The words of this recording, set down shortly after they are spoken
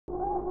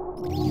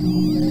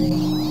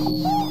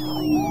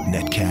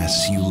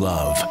Netcasts you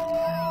love.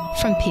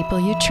 From people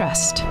you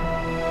trust.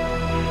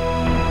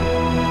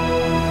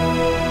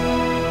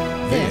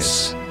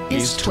 This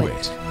is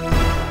TWiT.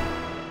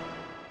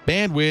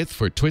 Bandwidth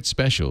for TWiT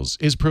specials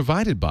is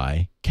provided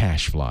by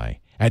CacheFly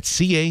at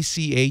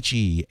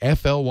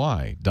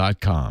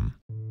CACHEFLY.com.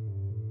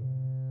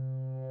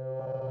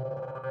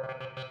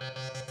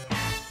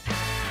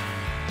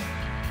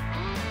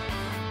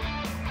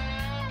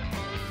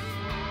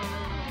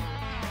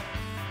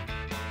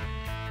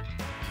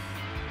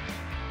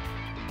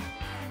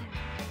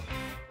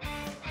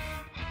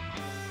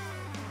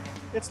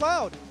 It's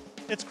loud,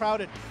 it's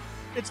crowded,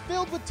 it's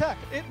filled with tech.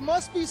 It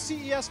must be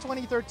CES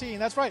 2013.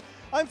 That's right.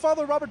 I'm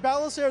Father Robert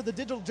Balassier, the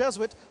Digital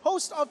Jesuit,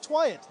 host of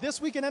TWiT, This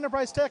Week in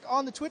Enterprise Tech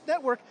on the TWiT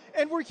Network,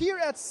 and we're here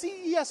at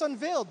CES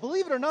Unveiled.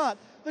 Believe it or not,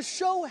 the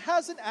show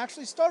hasn't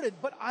actually started,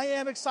 but I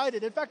am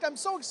excited. In fact, I'm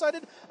so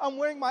excited, I'm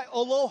wearing my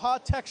Aloha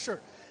Tech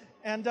shirt.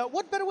 And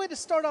what better way to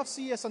start off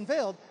CES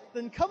Unveiled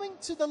than coming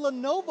to the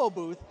Lenovo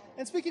booth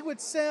and speaking with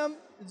Sam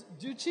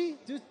Ducci?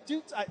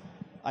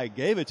 I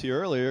gave it to you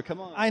earlier. Come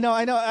on. I know.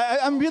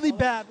 I'm really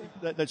bad.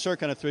 That shirt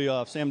kind of threw you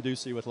off. Sam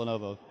Ducey with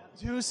Lenovo.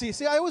 Ducey.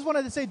 See, I always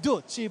wanted to say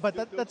Ducci, but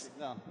that's...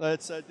 No,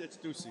 it's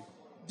Ducey.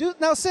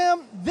 Now,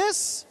 Sam,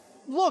 this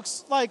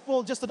looks like,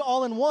 well, just an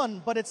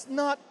all-in-one, but it's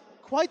not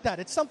quite that.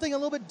 It's something a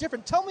little bit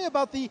different. Tell me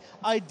about the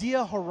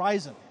Idea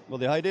Horizon. Well,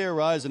 the Idea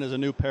Horizon is a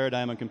new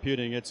paradigm in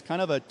computing. It's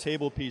kind of a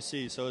table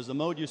PC. So as the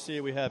mode you see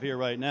we have here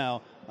right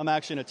now, I'm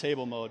actually in a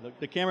table mode.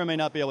 The camera may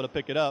not be able to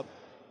pick it up,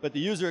 but the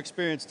user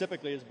experience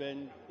typically has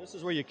been, this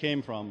is where you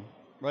came from,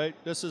 right?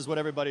 This is what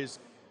everybody's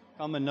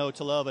come and know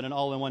to love in an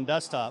all-in-one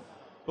desktop.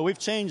 But we've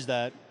changed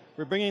that.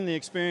 We're bringing the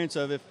experience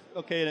of, if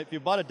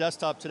you bought a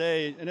desktop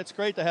today, and it's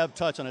great to have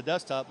touch on a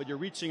desktop, but you're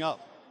reaching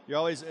up. You're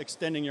always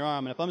extending your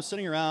arm. And if I'm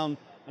sitting around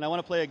and I want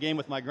to play a game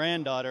with my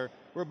granddaughter,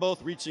 we're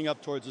both reaching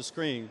up towards the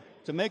screen.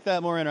 To make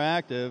that more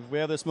interactive, we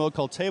have this mode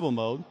called table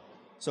mode.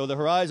 So the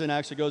Horizon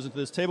actually goes into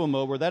this table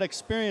mode where that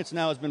experience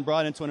now has been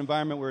brought into an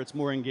environment where it's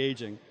more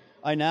engaging.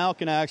 I now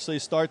can actually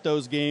start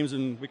those games,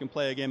 and we can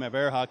play a game of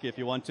air hockey if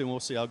you want to, and we'll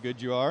see how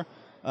good you are.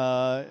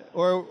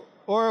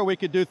 Or we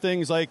could do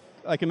things like,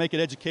 I can make it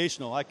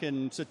educational. I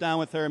can sit down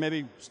with her and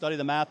maybe study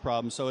the math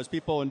problems. So as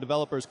people and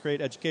developers create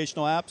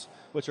educational apps,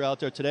 which are out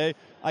there today,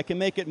 I can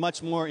make it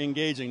much more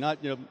engaging. Not,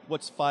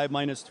 what's 5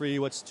 minus 3,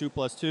 what's 2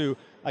 plus 2.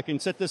 I can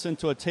set this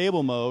into a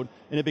table mode,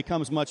 and it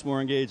becomes much more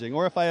engaging.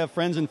 Or if I have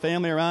friends and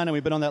family around, and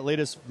we've been on that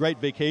latest great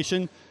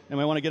vacation, and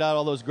we want to get out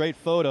all those great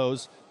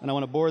photos, and I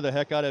want to bore the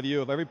heck out of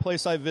you of every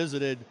place I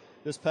visited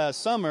this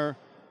past summer,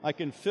 I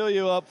can fill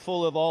you up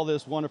full of all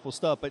this wonderful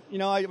stuff. But,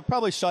 I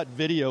probably shot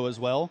video as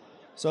well.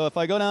 So if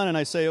I go down and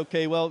I say,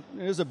 okay, well,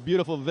 here's a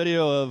beautiful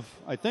video of,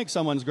 I think,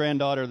 someone's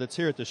granddaughter that's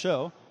here at the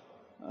show,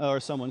 or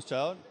someone's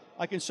child,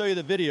 I can show you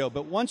the video.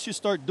 But once you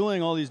start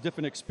doing all these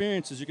different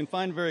experiences, you can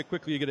find very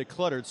quickly you get it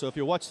cluttered. So if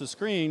you watch the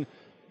screen,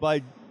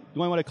 by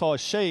doing what I call a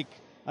shake,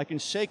 I can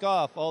shake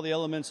off all the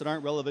elements that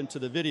aren't relevant to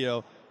the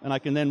video, and I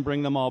can then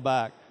bring them all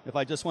back. If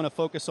I just want to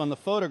focus on the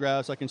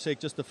photographs, I can shake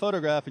just the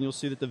photograph, and you'll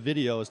see that the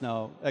video has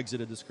now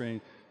exited the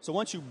screen. So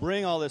once you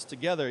bring all this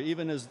together,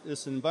 even as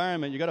this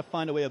environment, you've got to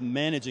find a way of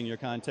managing your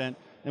content,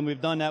 and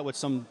we've done that with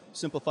some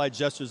simplified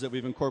gestures that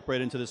we've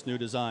incorporated into this new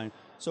design.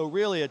 So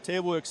really a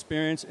table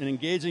experience, an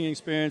engaging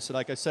experience that,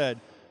 like I said,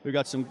 we've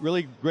got some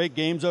really great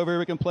games over here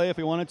we can play if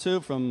we wanted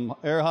to, from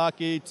air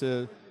hockey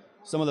to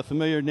some of the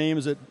familiar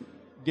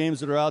games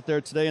that are out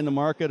there today in the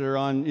market, or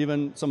on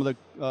even some of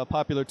the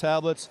popular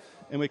tablets,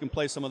 and we can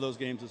play some of those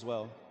games as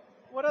well.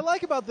 What I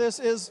like about this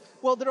is,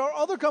 well, there are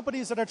other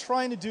companies that are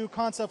trying to do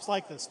concepts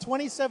like this,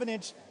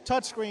 27-inch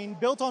touchscreen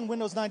built on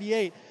Windows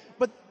 98,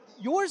 but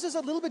yours is a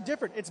little bit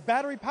different. It's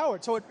battery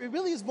powered, so it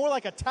really is more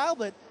like a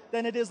tablet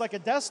than it is like a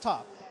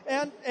desktop.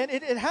 And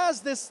it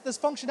has this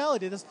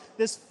functionality,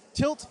 this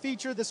tilt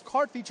feature, this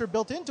cart feature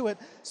built into it,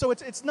 so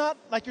it's not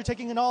like you're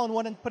taking an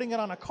all-in-one and putting it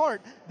on a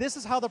cart. This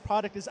is how the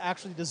product is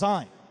actually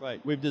designed. Right.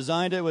 We've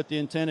designed it with the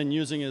intent in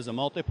using it as a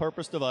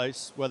multi-purpose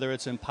device, whether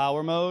it's in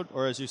power mode,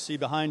 or as you see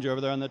behind you over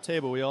there on the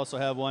table, we also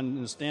have one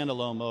in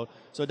standalone mode.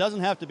 So it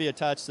doesn't have to be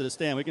attached to the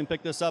stand. We can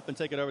pick this up and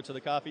take it over to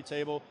the coffee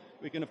table.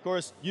 We can, of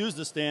course, use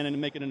the stand and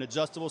make it an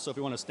adjustable, so if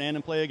you want to stand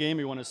and play a game,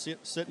 or you want to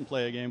sit and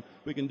play a game,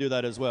 we can do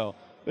that as well.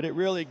 But it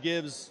really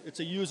it's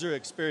a user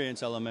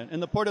experience element.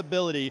 And the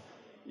portability,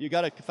 you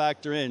got to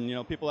factor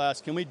in. People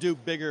ask, can we do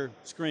bigger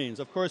screens?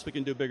 Of course we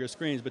can do bigger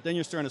screens, but then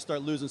you're starting to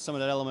start losing some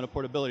of that element of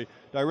portability.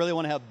 Do I really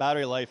want to have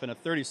battery life in a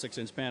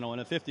 36-inch panel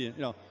and a 50?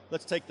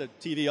 Let's take the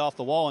TV off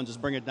the wall and just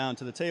bring it down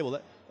to the table.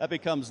 That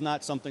becomes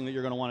not something that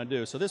you're going to want to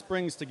do. So this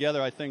brings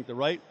together, I think, the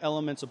right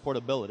elements of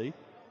portability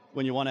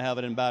when you want to have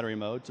it in battery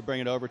mode to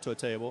bring it over to a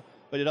table,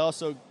 but it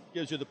also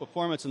gives you the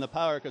performance and the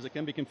power because it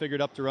can be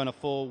configured up to run a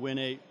full Win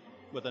 8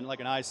 with like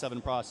an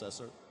i7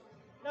 processor.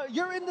 Now,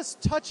 you're in this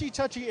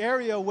touchy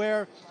area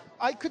where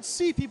I could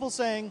see people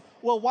saying,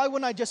 well, why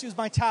wouldn't I just use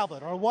my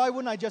tablet? Or why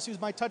wouldn't I just use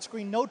my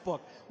touchscreen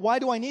notebook? Why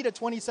do I need a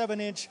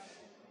 27-inch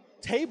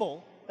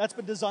table that's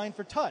been designed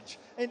for touch.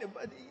 And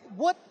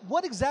what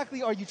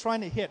exactly are you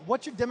trying to hit?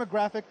 What's your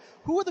demographic?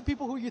 Who are the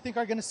people who you think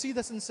are going to see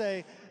this and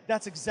say,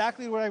 that's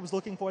exactly what I was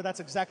looking for, that's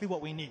exactly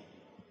what we need?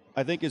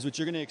 I think is what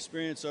you're going to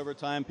experience over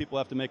time. People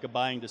have to make a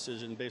buying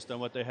decision based on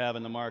what they have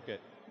in the market.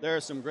 There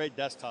are some great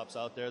desktops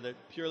out there that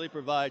purely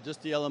provide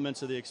just the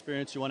elements of the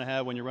experience you want to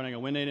have when you're running a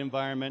Win8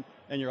 environment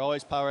and you're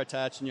always power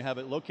attached and you have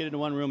it located in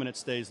one room and it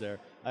stays there.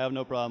 I have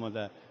no problem with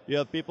that. You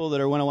have people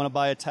that are going to want to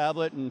buy a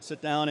tablet and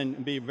sit down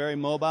and be very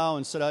mobile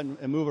and sit out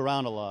and move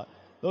around a lot.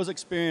 Those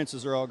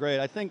experiences are all great.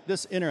 I think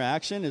this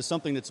interaction is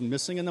something that's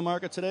missing in the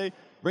market today.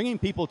 Bringing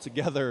people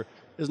together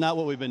is not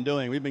what we've been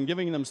doing. We've been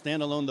giving them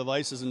standalone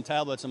devices and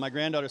tablets, and my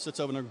granddaughter sits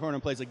over in the corner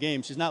and plays a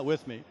game. She's not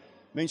with me.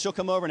 I mean, she'll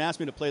come over and ask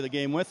me to play the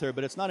game with her,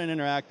 but it's not an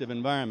interactive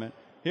environment.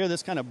 Here,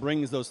 this kind of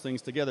brings those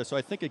things together. So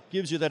I think it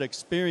gives you that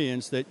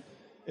experience that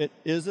it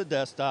is a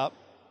desktop,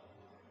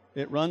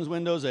 it runs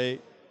Windows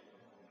 8,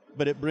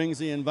 but it brings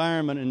the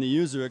environment and the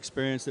user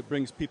experience that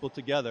brings people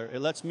together. It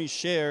lets me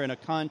share in a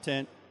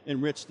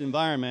content-enriched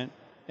environment,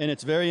 and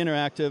it's very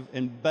interactive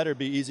and better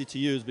be easy to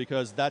use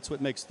because that's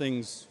what makes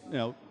things,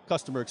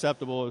 customer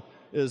acceptable,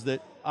 is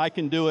that I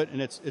can do it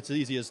and it's as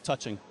easy as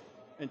touching.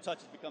 And touch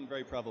has become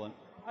very prevalent.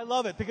 I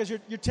love it because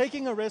you're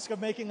taking a risk of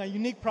making a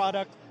unique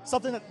product,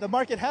 something that the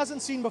market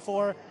hasn't seen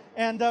before,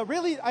 and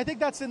really, I think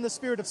that's in the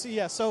spirit of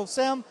CES. So,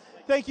 Sam,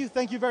 thank you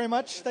very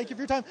much. Thank you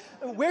for your time.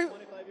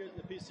 25 years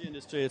in the PC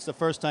industry, it's the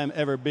first time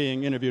ever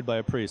being interviewed by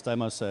a priest, I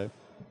must say.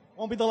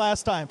 Won't be the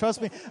last time,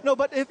 trust me. No,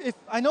 but if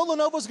I know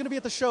Lenovo's going to be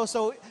at the show,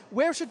 so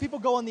where should people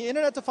go on the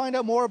internet to find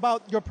out more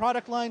about your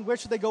product line? Where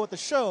should they go at the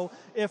show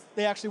if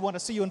they actually want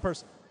to see you in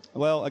person?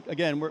 Well,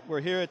 again,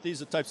 we're here at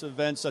these types of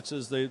events, such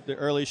as the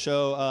early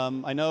show.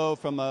 I know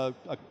from an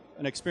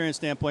experience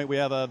standpoint, we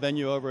have a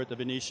venue over at the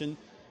Venetian.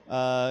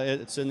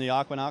 It's in the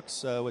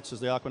Aquinox, which is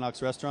the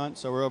Aquinox restaurant.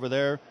 So we're over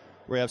there.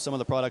 We have some of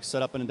the products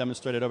set up and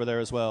demonstrated over there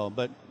as well.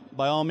 But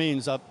by all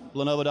means,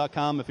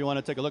 Lenovo.com, if you want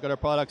to take a look at our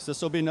products. This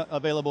will be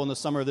available in the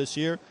summer of this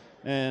year,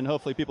 and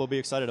hopefully people will be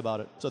excited about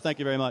it. So thank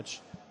you very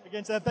much.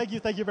 Again, Sam, thank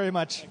you very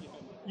much.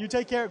 You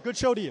take care. Good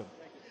show to you.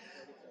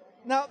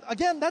 Now,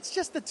 again, that's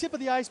just the tip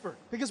of the iceberg,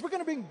 because we're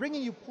going to be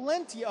bringing you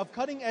plenty of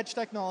cutting-edge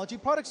technology,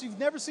 products you've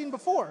never seen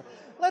before.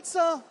 Let's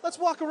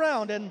walk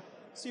around and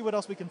see what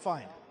else we can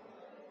find.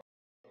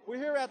 We're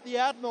here at the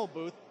Admiral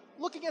booth,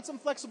 looking at some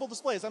flexible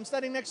displays. I'm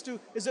standing next to,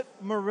 is it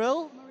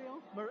Muriel?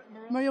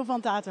 Muriel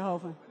van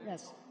Tatenhoven,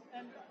 yes.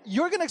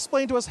 You're going to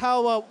explain to us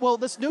how,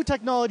 this new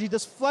technology,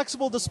 this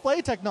flexible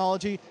display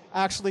technology,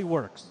 actually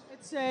works.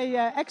 It's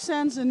a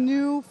Xsense, a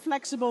new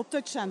flexible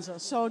touch sensor.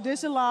 So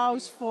this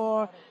allows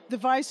for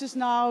devices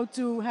now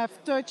to have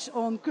touch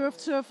on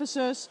curved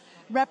surfaces,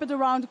 wrap it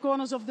around the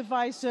corners of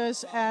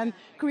devices, and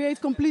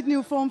create complete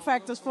new form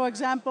factors. For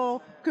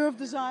example, curved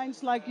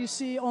designs like you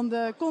see on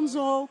the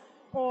console,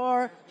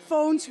 or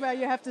phones where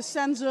you have the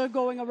sensor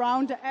going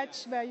around the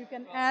edge, where you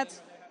can add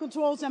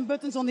controls and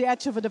buttons on the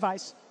edge of a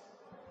device.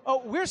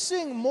 Oh, we're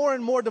seeing more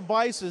and more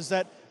devices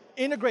that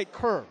integrate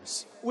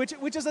curves,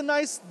 which is a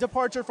nice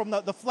departure from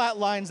the flat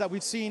lines that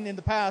we've seen in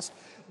the past.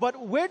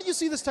 But where do you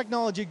see this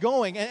technology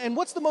going? And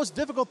what's the most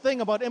difficult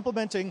thing about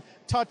implementing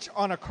touch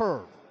on a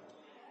curve?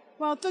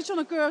 Well, touch on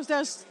a curve,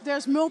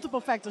 there's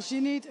multiple factors.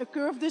 You need a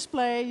curved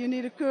display, you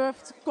need a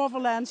curved cover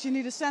lens, you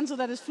need a sensor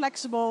that is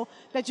flexible,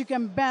 that you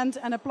can bend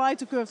and apply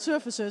to curved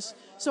surfaces.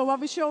 So what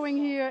we're showing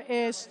here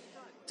is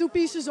two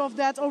pieces of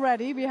that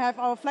already. We have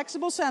our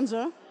flexible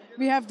sensor,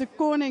 we have the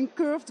Corning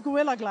curved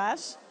Gorilla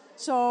Glass.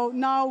 So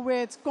now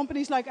with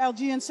companies like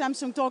LG and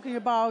Samsung talking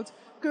about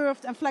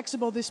curved and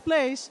flexible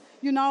displays,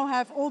 you now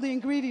have all the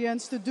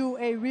ingredients to do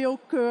a real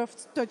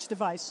curved touch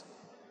device.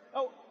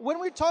 Oh, when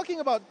we're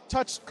talking about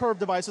touch curved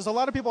devices, a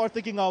lot of people are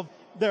thinking of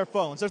their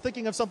phones. They're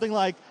thinking of something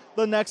like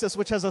the Nexus,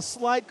 which has a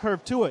slight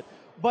curve to it.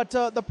 But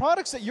the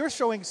products that you're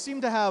showing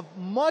seem to have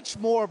much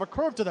more of a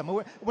curve to them.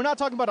 We're not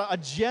talking about a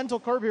gentle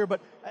curve here,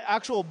 but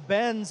actual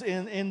bends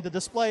in the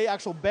display,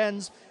 actual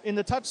bends in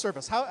the touch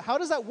surface. How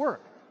does that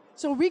work?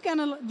 So we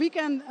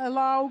can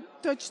allow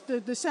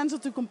the sensor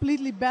to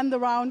completely bend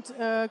around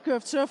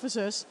curved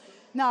surfaces.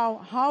 Now,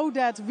 how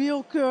that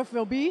real curve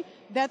will be,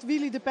 that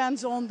really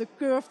depends on the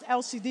curved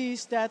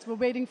LCDs that we're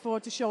waiting for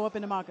to show up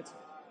in the market.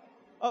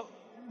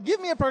 Give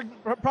me a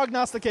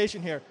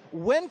prognostication here.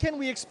 When can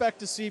we expect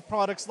to see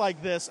products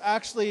like this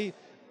actually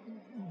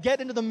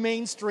get into the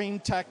mainstream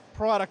tech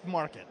product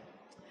market?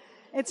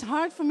 It's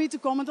hard for me to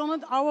comment on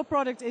it. Our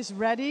product is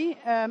ready.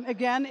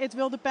 Again, it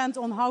will depend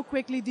on how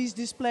quickly these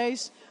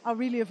displays are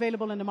really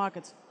available in the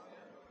market.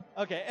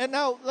 Okay, and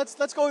now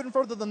let's go even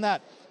further than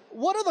that.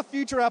 What are the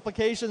future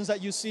applications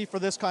that you see for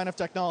this kind of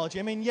technology?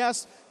 I mean,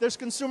 yes, there's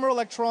consumer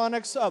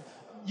electronics.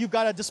 You've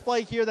got a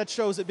display here that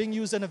shows it being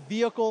used in a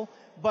vehicle.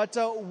 But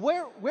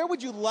where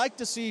would you like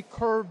to see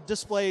curved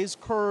displays,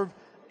 curved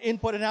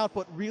input and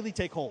output really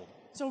take hold?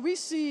 So we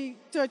see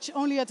touch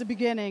only at the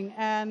beginning,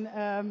 and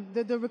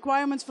the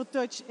requirements for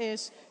touch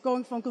is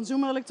going from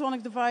consumer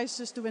electronic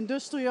devices to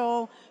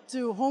industrial,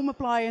 to home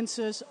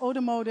appliances,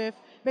 automotive.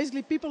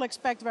 Basically, people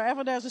expect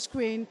wherever there's a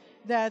screen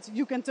that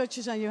you can touch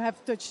it and you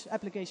have touch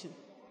application.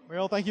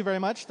 Muriel, thank you very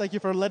much. Thank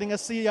you for letting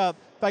us see a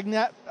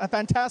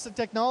fantastic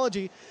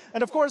technology.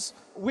 And of course,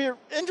 we're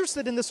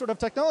interested in this sort of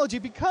technology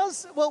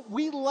because, well,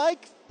 we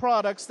like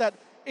products that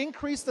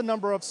increase the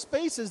number of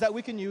spaces that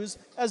we can use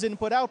as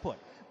input-output.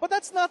 But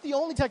that's not the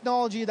only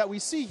technology that we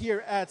see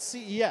here at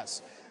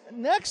CES.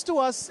 Next to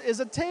us is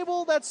a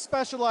table that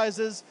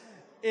specializes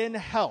in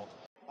health.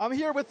 I'm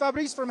here with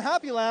Fabrice from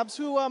Happy Labs,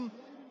 who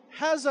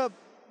has a,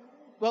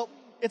 well,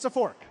 it's a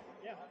fork.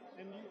 Yeah.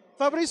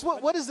 Fabrice,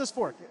 what is this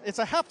fork? It's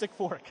a haptic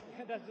fork.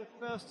 That's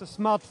the first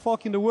smart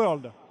fork in the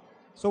world.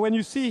 So when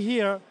you see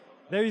here,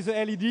 there is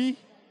a LED.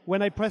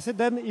 When I press it,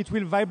 then it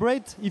will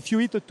vibrate if you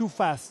eat too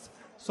fast.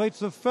 So it's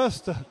the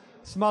first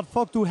smart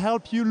fork to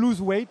help you lose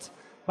weight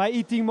by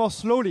eating more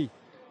slowly.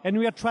 And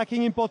we are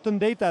tracking important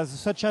data,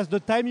 such as the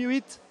time you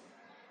eat,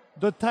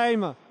 the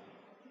time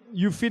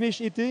you finish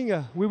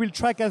eating. We will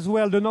track as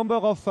well the number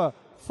of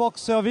fork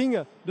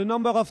serving, the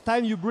number of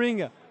time you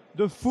bring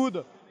the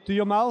food to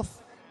your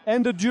mouth,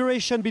 and the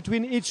duration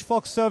between each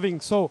fork serving.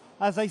 So,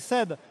 as I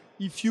said,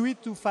 if you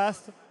eat too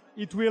fast,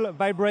 it will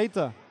vibrate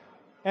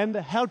and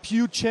help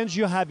you change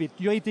your habit,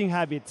 your eating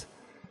habit.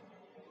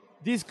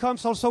 This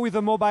comes also with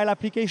a mobile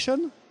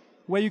application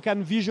where you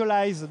can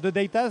visualize the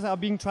data that are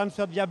being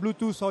transferred via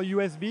Bluetooth or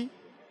USB.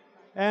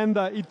 And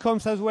it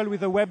comes as well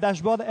with a web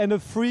dashboard and a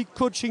free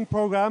coaching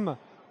program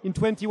in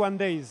 21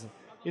 days.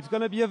 It's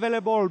going to be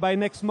available by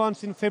next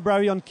month in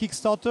February on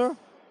Kickstarter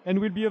and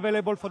will be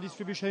available for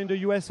distribution in the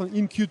US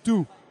in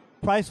Q2.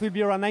 Price will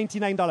be around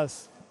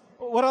 $99.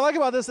 What I like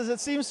about this is it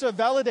seems to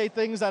validate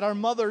things that our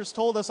mothers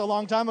told us a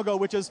long time ago,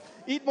 which is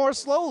eat more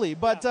slowly.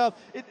 But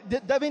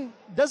I mean,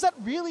 does that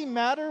really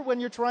matter when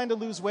you're trying to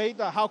lose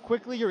weight, how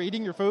quickly you're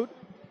eating your food?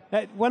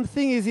 One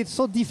thing is it's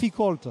so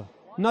difficult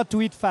not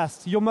to eat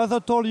fast. Your mother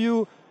told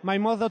you, my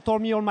mother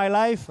told me all my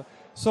life.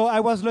 So I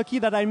was lucky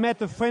that I met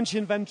a French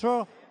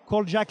inventor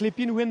called Jacques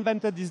Lépine who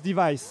invented this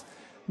device.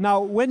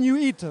 Now, when you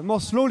eat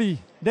more slowly,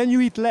 then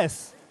you eat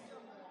less.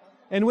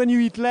 And when you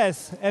eat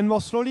less and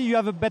more slowly, you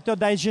have a better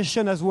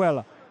digestion as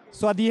well.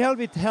 So at the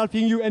end, it's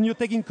helping you, and you're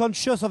taking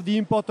conscious of the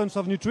importance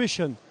of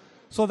nutrition.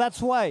 So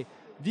that's why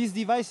this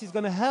device is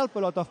going to help a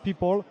lot of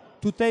people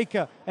to take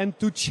and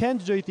to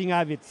change their eating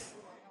habits.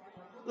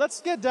 Let's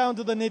get down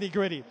to the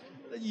nitty-gritty.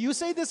 You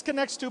say this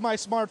connects to my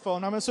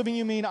smartphone. I'm assuming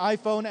you mean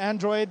iPhone,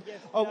 Android. Yes,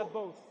 we'll have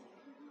both.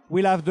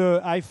 We'll have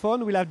the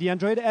iPhone, we'll have the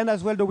Android, and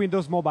as well the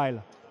Windows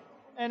Mobile.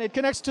 And it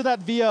connects to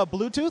that via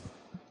Bluetooth?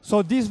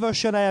 So this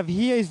version I have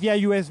here is via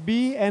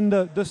USB, and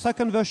the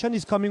second version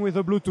is coming with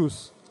a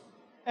Bluetooth.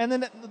 And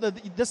then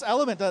this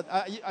element,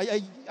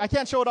 I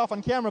can't show it off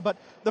on camera, but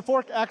the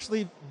fork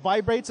actually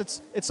vibrates.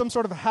 It's some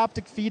sort of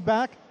haptic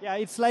feedback. Yeah,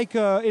 it's like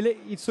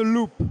it's a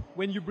loop.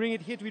 When you bring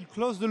it here, it will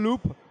close the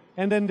loop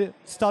and then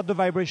start the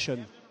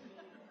vibration.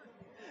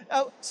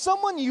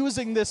 Someone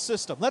using this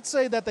system, let's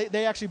say that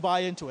they actually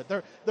buy into it.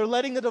 They're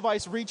letting the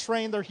device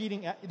retrain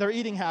their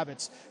eating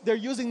habits. They're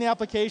using the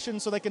application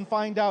so they can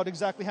find out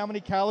exactly how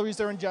many calories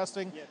they're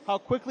ingesting, how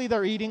quickly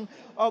they're eating.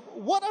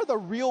 What are the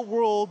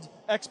real-world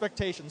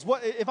expectations?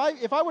 If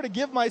I were to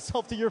give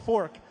myself to your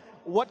fork,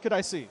 what could I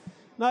see?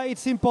 Now,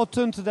 it's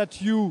important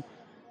that you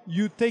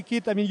take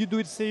it, I mean, you do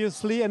it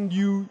seriously, and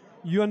you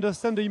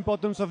understand the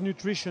importance of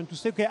nutrition. To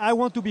say, okay, I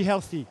want to be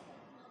healthy.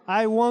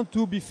 I want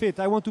to be fit.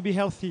 I want to be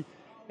healthy.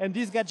 And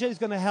this gadget is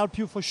going to help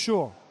you for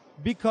sure,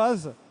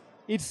 because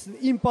it's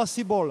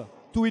impossible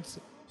to eat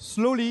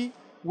slowly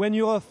when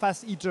you're a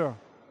fast eater.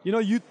 You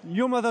know,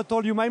 your mother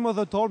told you, my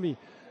mother told me,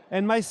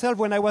 and myself,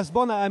 when I was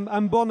born,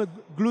 I'm born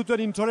gluten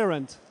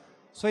intolerant.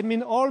 So it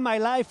means all my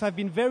life I've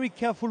been very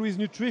careful with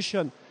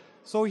nutrition.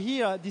 So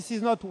here, this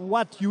is not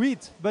what you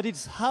eat, but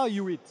it's how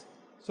you eat.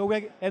 So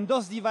and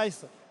those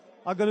devices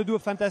are going to do a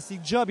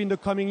fantastic job in the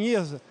coming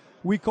years.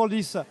 We call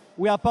this,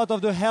 we are part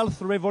of the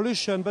health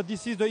revolution, but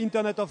this is the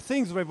Internet of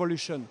Things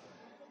revolution.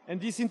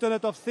 And this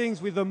Internet of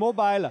Things with the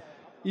mobile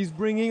is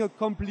bringing a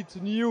complete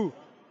new,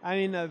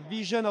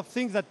 vision of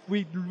things that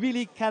we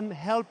really can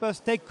help us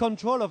take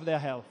control of their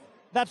health.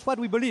 That's what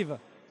we believe,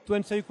 to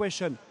answer your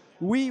question.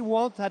 We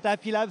want at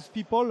Happy Labs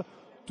people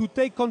to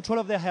take control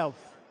of their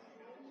health.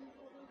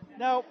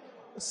 Now,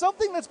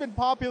 something that's been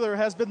popular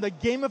has been the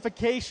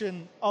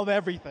gamification of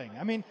everything.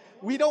 I mean,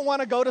 we don't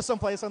want to go to some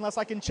place unless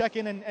I can check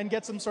in and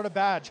get some sort of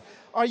badge.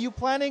 Are you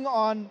planning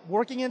on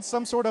working in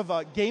some sort of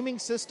a gaming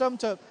system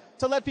to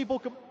let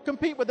people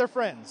compete with their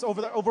friends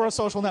over a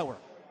social network?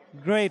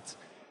 Great.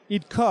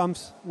 It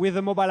comes with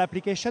a mobile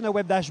application, a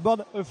web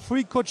dashboard, a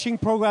free coaching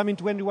program in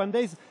 21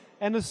 days,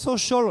 and a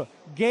social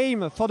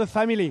game for the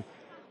family.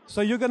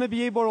 So you're going to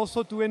be able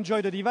also to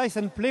enjoy the device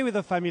and play with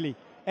the family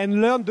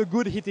and learn the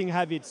good eating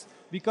habits.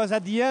 Because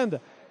at the end,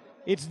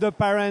 it's the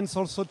parents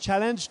also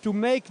challenge to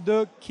make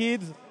the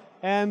kids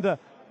and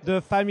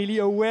the family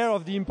aware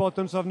of the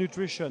importance of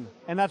nutrition.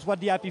 And that's what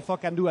the Happy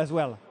Fork can do as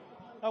well.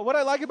 What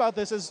I like about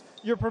this is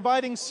you're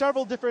providing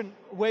several different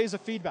ways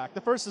of feedback.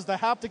 The first is the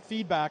haptic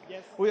feedback.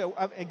 Yes.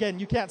 Again,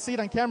 you can't see it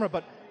on camera,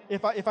 but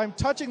if I'm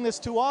touching this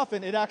too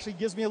often, it actually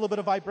gives me a little bit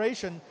of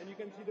vibration. And you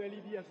can see the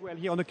LED as well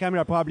here on the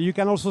camera probably. You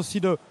can also see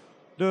the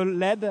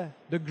LED,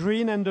 the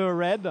green and the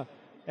red.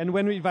 And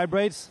when it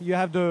vibrates, you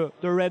have the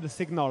red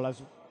signal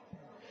as well.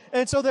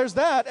 And so there's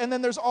that, and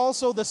then there's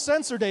also the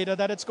sensor data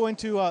that it's going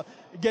to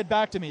get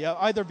back to me,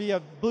 either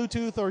via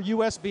Bluetooth or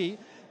USB,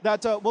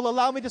 that will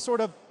allow me to sort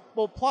of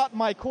plot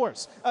my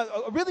course.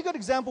 A really good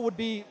example would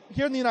be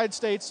here in the United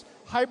States,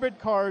 hybrid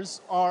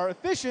cars are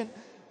efficient,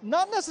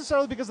 not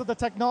necessarily because of the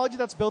technology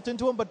that's built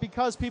into them, but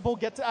because people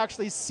get to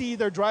actually see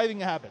their driving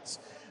habits.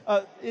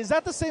 Is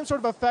that the same sort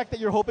of effect that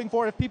you're hoping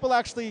for? If people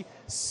actually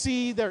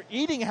see their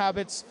eating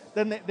habits,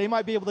 then they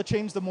might be able to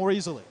change them more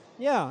easily.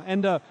 Yeah,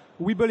 and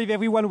we believe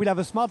everyone will have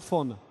a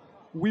smartphone.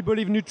 We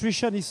believe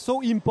nutrition is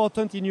so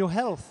important in your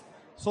health.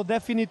 So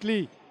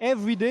definitely,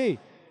 every day,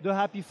 the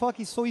Happy Fork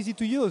is so easy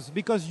to use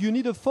because you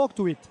need a fork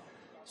to it.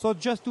 So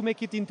just to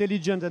make it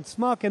intelligent and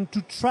smart and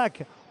to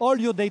track all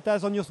your data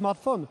on your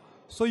smartphone.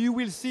 So you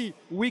will see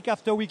week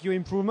after week your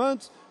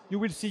improvements, you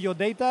will see your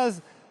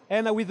data,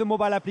 and with the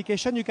mobile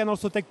application, you can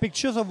also take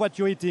pictures of what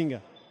you're eating.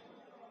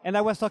 And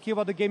I was talking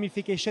about the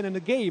gamification and the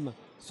game.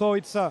 So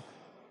it's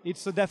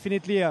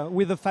definitely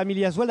with the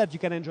family as well that you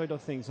can enjoy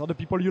those things, or the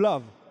people you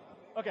love.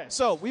 Okay,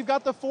 so we've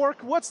got the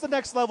fork. What's the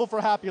next level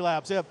for Happy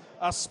Labs? You have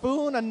a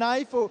spoon, a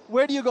knife, or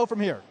where do you go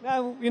from here?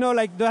 Now,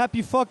 like the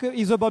Happy Fork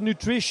is about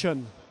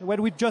nutrition, what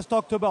we just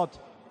talked about.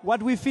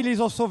 What we feel is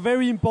also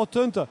very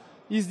important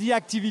is the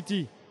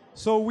activity.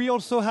 So we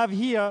also have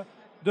here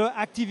the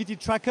activity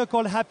tracker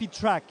called Happy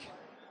Track.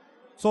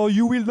 So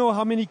you will know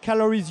how many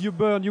calories you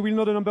burn, you will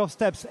know the number of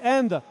steps.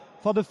 And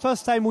for the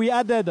first time, we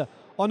added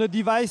on a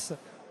device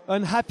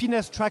an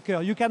happiness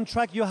tracker. You can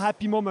track your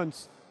happy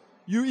moments.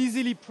 You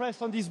easily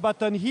press on this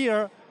button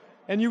here,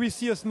 and you will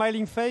see a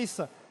smiling face,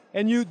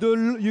 and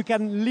you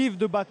can leave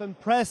the button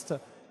pressed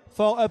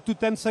for up to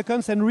 10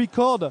 seconds and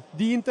record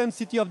the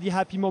intensity of the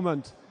happy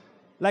moment.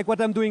 Like what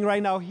I'm doing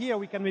right now here,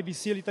 we can maybe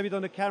see a little bit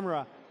on the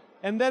camera.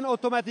 And then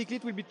automatically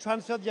it will be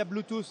transferred via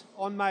Bluetooth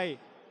on my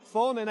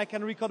phone, and I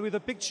can record with a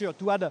picture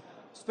to add a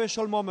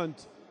special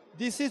moment.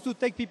 This is to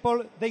take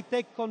people, they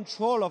take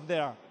control of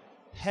their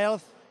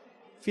health,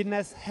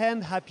 fitness,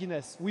 and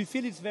happiness. We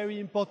feel it's very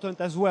important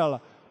as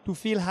well to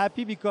feel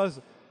happy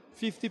because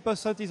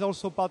 50% is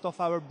also part of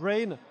our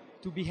brain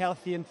to be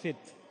healthy and fit.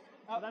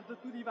 That's the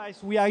two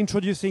devices we are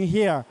introducing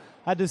here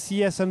at the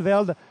CES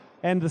Unveiled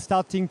and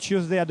starting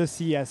Tuesday at the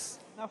CES.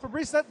 Now,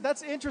 Fabrice,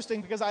 that's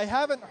interesting because I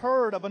haven't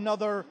heard of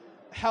another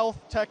health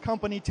tech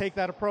company take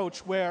that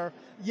approach where,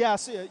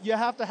 yes, you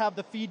have to have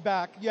the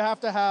feedback, you have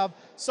to have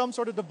some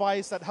sort of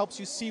device that helps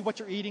you see what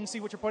you're eating,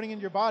 see what you're putting in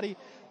your body,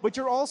 but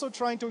you're also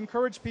trying to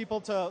encourage people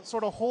to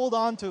sort of hold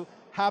on to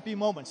happy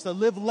moments, to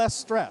live less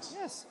stress.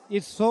 Yes,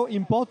 it's so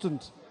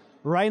important.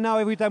 Right now,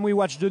 every time we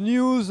watch the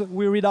news,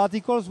 we read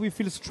articles, we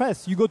feel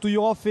stressed. You go to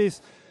your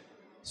office.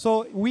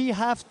 So we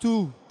have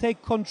to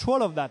take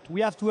control of that.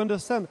 We have to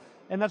understand.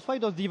 And that's why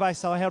those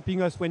devices are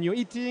helping us when you're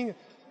eating,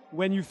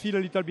 when you feel a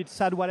little bit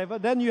sad, whatever.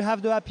 Then you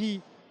have the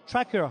Happy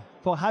Tracker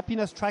for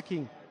happiness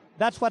tracking.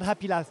 That's what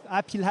Happy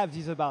Labs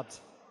is about.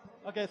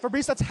 Okay,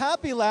 Fabrice, that's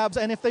Happy Labs.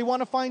 And if they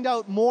want to find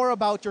out more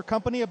about your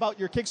company, about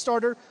your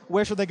Kickstarter,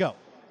 where should they go?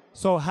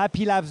 So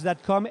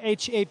happylabs.com,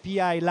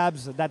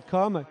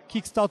 HAPILabs.com.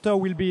 Kickstarter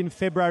will be in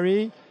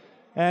February.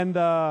 And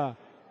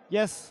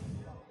yes,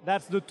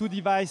 that's the two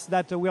devices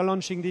that we are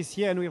launching this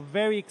year. And we're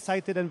very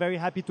excited and very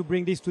happy to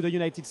bring this to the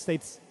United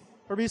States.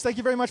 Fabrice, thank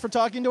you very much for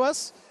talking to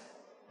us.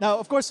 Now,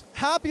 of course,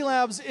 Happy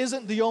Labs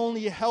isn't the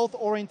only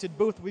health-oriented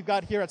booth we've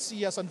got here at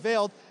CES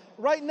Unveiled.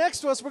 Right next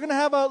to us, we're going to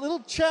have a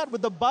little chat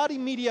with the Body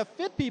Media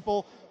Fit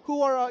people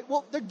who are,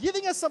 well, they're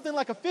giving us something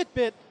like a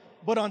Fitbit,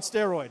 but on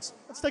steroids.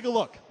 Let's take a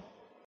look.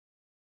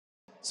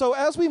 So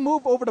as we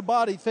move over to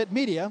Body Fit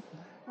Media,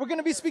 we're going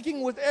to be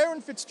speaking with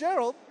Erin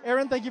Fitzgerald.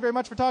 Erin, thank you very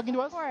much for talking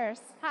to us. Of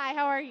course. Hi,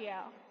 how are you?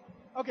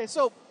 Okay,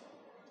 so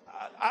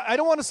I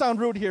don't want to sound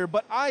rude here,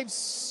 but I've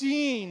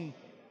seen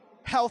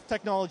health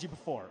technology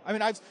before. I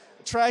mean, I've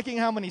tracking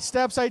how many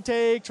steps I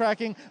take,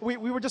 tracking, we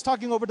were just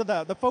talking over to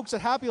the folks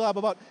at Happy Lab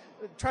about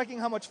tracking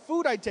how much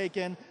food I take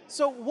in.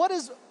 So what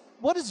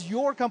is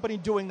your company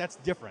doing that's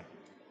different?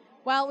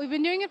 Well, we've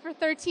been doing it for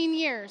 13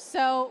 years,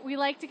 so we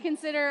like to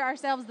consider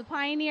ourselves the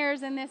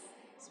pioneers in this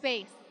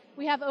space.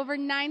 We have over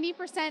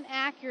 90%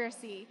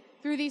 accuracy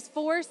through these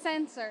 4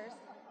 sensors.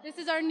 This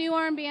is our new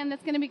armband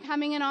that's going to be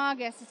coming in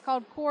August. It's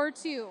called Core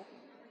 2.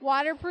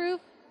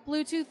 Waterproof,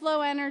 Bluetooth low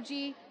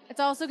energy.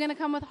 It's also going to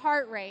come with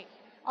heart rate.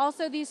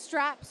 Also, these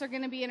straps are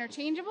going to be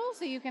interchangeable,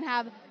 so you can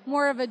have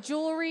more of a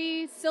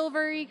jewelry,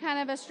 silvery kind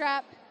of a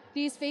strap.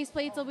 These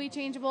faceplates will be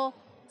changeable.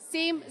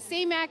 Same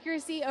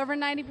accuracy, over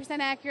 90%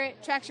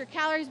 accurate, tracks your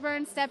calories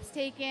burned, steps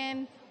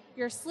taken,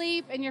 your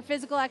sleep, and your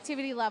physical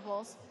activity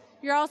levels.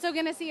 You're also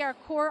going to see our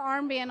core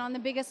armband on The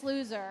Biggest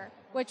Loser,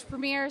 which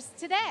premieres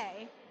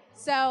today.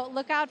 So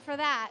look out for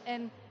that.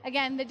 And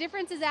again, the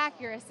difference is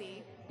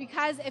accuracy,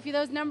 because if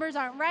those numbers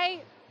aren't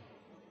right,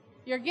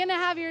 you're going to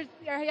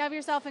have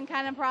yourself in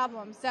kind of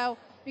problems. So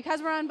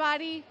because we're on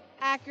body,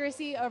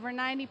 accuracy over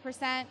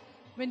 90%.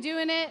 Been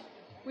doing it.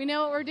 We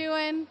know what we're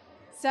doing.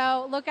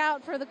 So look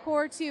out for the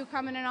Core 2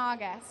 coming in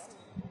August.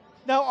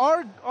 Now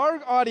our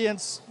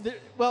audience,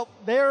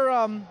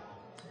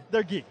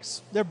 they're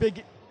geeks. They're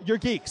big you're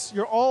geeks.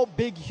 You're all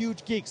big,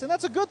 huge geeks. And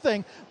that's a good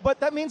thing, but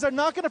that means they're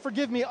not going to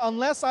forgive me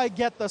unless I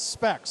get the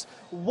specs.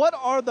 What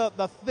are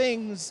the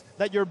things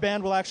that your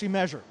band will actually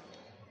measure?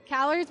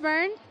 Calories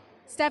burned,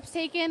 steps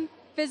taken,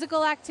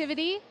 physical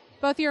activity,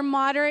 both your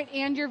moderate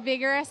and your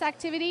vigorous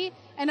activity,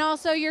 and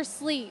also your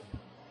sleep.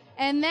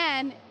 And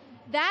then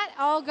that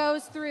all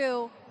goes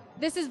through,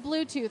 this is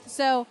Bluetooth,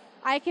 so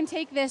I can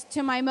take this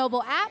to my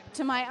mobile app,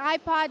 to my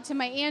iPod, to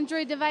my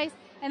Android device,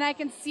 and I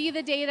can see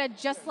the data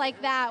just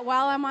like that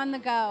while I'm on the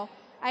go.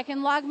 I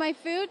can log my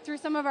food through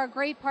some of our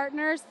great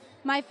partners,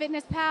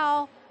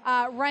 MyFitnessPal,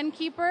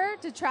 Runkeeper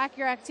to track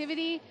your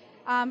activity,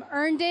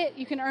 Earned It,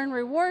 you can earn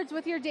rewards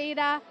with your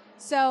data,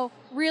 so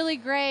really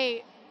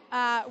great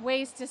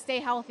ways to stay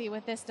healthy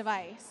with this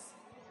device.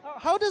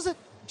 How does it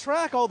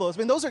track all those? I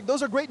mean,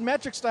 those are great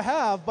metrics to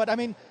have, but I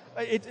mean,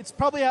 it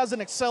probably has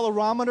an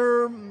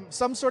accelerometer,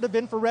 some sort of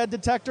infrared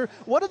detector.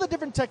 What are the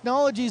different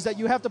technologies that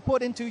you have to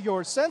put into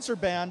your sensor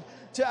band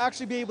to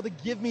actually be able to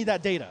give me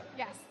that data?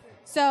 Yes.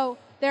 So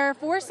there are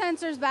 4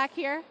 sensors back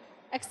here.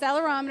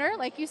 Accelerometer,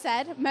 like you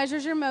said,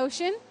 measures your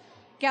motion.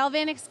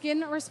 Galvanic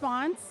skin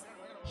response.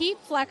 Heat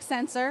flex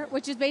sensor,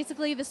 which is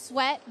basically the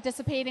sweat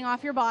dissipating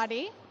off your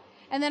body.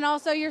 And then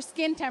also your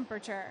skin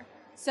temperature.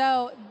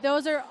 So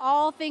those are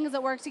all things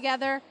that work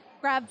together.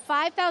 Grab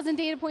 5,000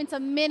 data points a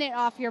minute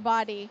off your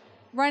body,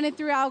 run it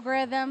through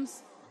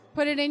algorithms,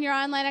 put it in your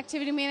online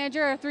activity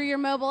manager or through your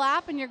mobile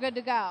app, and you're good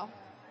to go.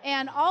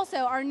 And also,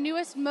 our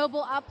newest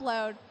mobile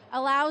upload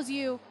allows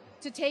you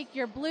to take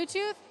your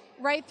Bluetooth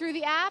right through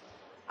the app,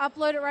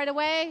 upload it right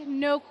away,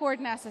 no cord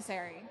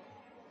necessary.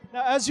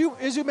 Now, as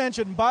you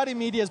mentioned, Body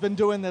Media has been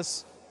doing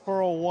this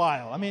for a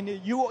while. I mean,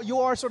 you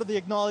are sort of the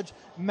acknowledged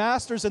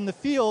masters in the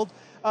field.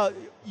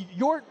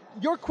 Your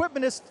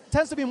equipment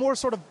tends to be more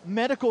sort of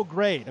medical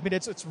grade. I mean,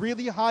 it's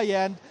really high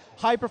end,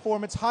 high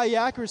performance, high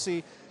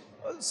accuracy.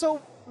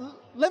 So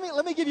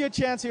let me give you a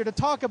chance here to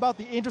talk about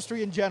the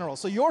industry in general.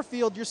 So your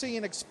field, you're seeing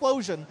an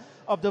explosion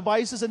of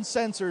devices and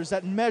sensors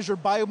that measure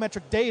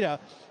biometric data.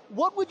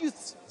 What would you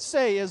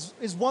say is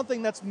one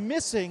thing that's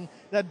missing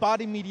that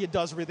Body Media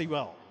does really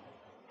well?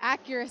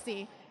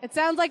 Accuracy. It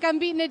sounds like I'm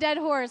beating a dead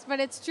horse, but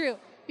it's true.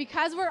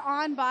 Because we're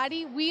on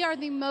body, we are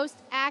the most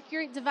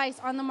accurate device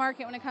on the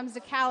market when it comes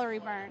to calorie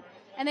burn.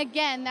 And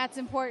again, that's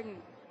important.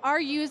 Our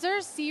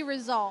users see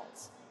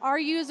results. Our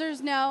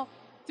users know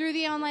through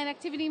the online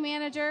activity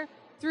manager,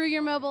 through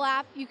your mobile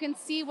app, you can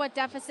see what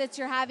deficits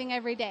you're having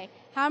every day.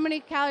 How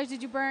many calories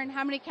did you burn?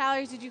 How many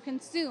calories did you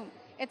consume?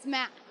 It's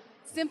math,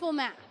 simple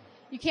math.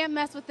 You can't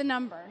mess with the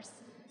numbers.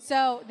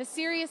 So the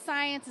serious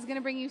science is going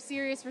to bring you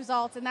serious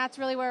results, and that's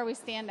really where we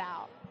stand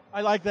out. I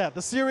like that.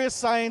 The serious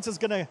science is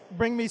going to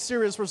bring me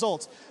serious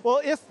results.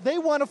 Well, if they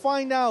want to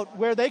find out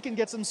where they can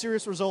get some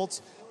serious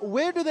results,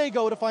 where do they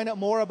go to find out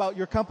more about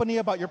your company,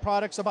 about your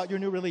products, about your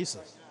new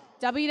releases?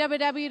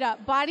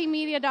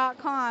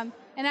 www.bodymedia.com.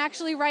 And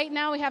actually right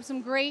now we have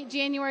some great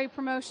January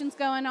promotions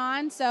going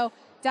on, so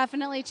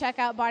definitely check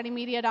out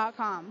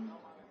bodymedia.com.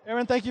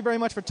 Aaron, thank you very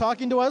much for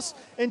talking to us.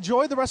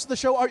 Enjoy the rest of the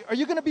show. Are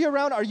you going to be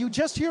around? Are you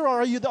just here,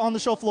 or are you on the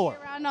show floor?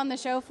 Around on the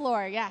show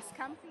floor, yes.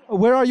 Come see us.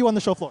 Where are you on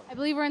the show floor? I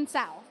believe we're in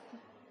South.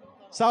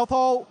 South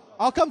Hall.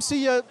 I'll come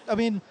see you. I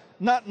mean,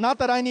 not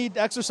that I need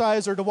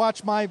exercise or to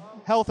watch my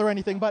health or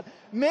anything, but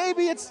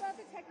maybe it's about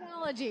the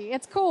technology.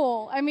 It's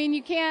cool. I mean,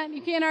 you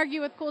can't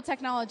argue with cool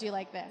technology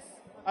like this.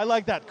 I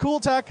like that. Cool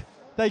tech.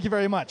 Thank you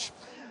very much.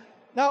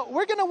 Now,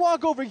 we're going to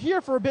walk over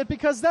here for a bit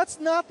because that's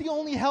not the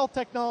only health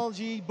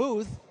technology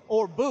booth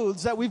or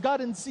booths that we've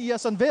got in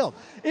CES Unveiled.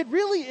 It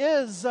really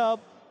is, well,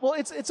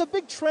 it's a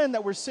big trend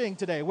that we're seeing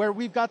today where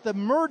we've got the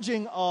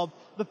merging of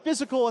the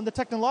physical and the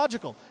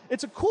technological.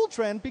 It's a cool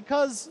trend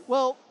because,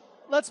 well,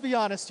 let's be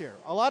honest here.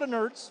 A lot of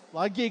nerds, a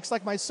lot of geeks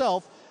like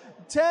myself,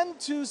 tend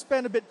to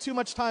spend a bit too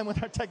much time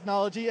with our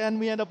technology, and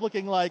we end up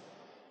looking like,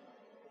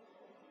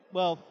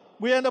 well,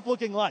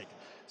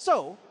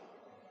 So,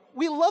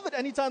 we love it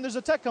anytime there's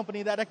a tech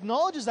company that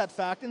acknowledges that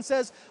fact and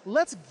says,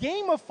 let's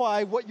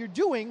gamify what you're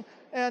doing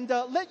and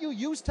let you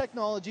use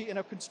technology in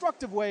a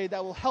constructive way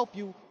that will help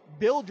you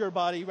build your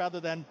body rather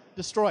than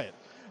destroy it.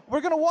 We're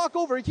going to walk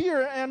over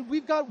here, and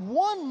we've got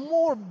one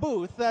more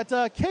booth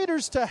that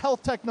caters to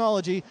health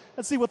technology.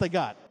 Let's see what they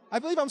got. I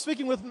believe I'm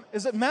speaking with,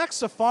 is it Max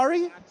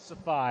Safari? Max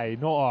Safari,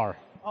 no R.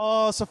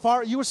 Oh,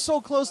 Safari. You were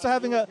so close to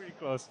having a... Pretty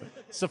close.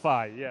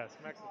 Safari, yes.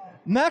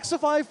 Max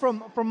Safari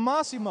from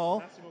Massimo.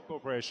 Massimo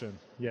Corporation,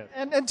 yes.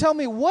 And tell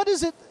me, what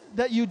is it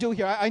that you do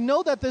here? I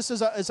know that this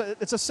is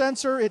it's a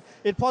sensor.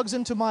 It plugs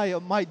into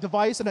my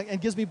device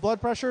and gives me blood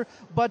pressure,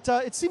 but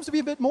it seems to be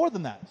a bit more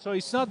than that. So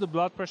it's not the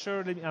blood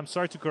pressure. I'm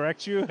sorry to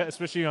correct you,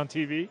 especially on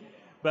TV,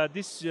 but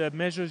this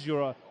measures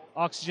your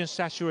oxygen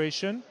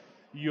saturation,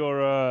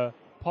 your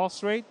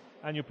pulse rate,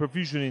 and your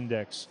perfusion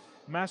index.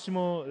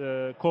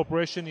 Massimo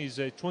Corporation is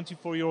a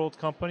 24-year-old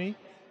company.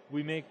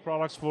 We make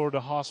products for the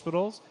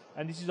hospitals,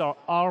 and this is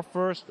our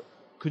first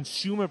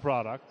consumer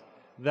product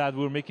that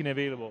we're making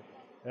available.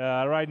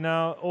 Right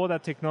now, all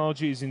that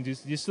technology is in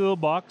this little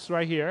box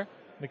right here.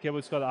 The cable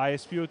is called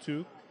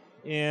ISPO2,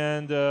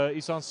 and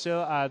it's on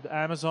sale at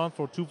Amazon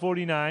for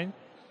 $249.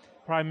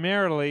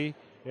 primarily,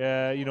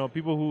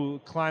 people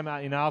who climb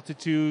out in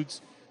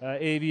altitudes,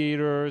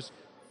 aviators,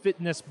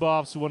 fitness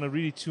buffs who want to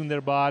really tune their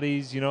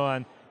bodies,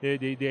 and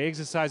they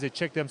exercise, they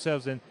check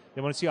themselves, and they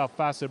want to see how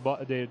fast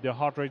their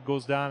heart rate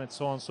goes down, and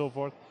so on and so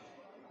forth.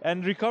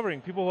 And recovering,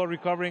 people who are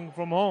recovering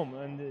from home,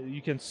 and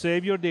you can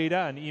save your data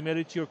and email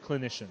it to your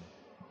clinician.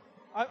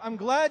 I'm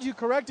glad you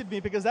corrected me,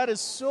 because that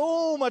is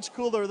so much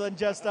cooler than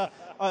just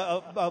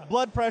a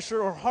blood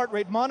pressure or heart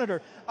rate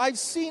monitor. I've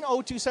seen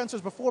O2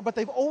 sensors before, but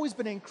they've always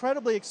been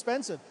incredibly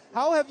expensive.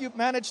 How have you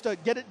managed to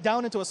get it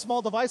down into a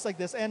small device like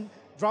this and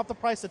drop the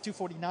price to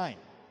 $249?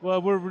 Well,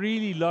 we're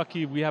really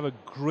lucky. We have a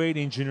great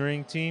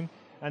engineering team,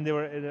 and they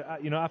were,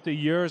 after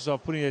years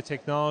of putting the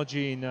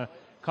technology in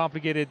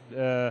complicated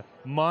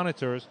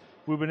monitors,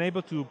 we've been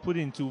able to put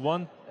into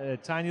one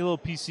tiny little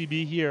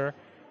PCB here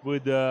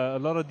with a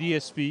lot of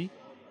DSP,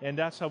 and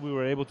that's how we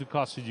were able to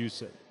cost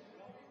reduce it.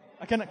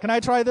 Can I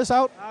try this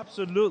out?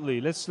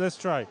 Absolutely. Let's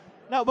try.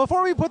 Now,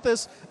 before we put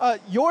this,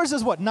 yours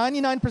is what,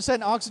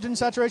 99% oxygen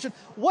saturation?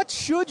 What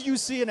should you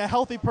see in a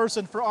healthy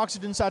person for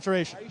oxygen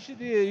saturation?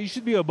 You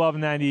should be above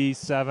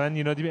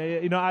 97.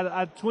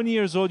 At 20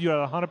 years old,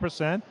 you're at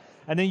 100%,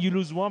 and then you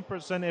lose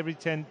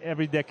 1%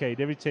 every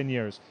decade, every 10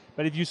 years.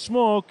 But if you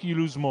smoke, you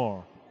lose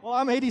more. Well,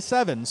 I'm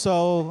 87,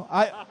 so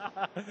I.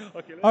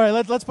 Okay. All right,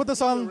 let's put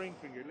this on. Ring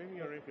finger. Leave me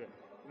your ring finger.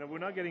 We're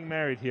not getting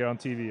married here on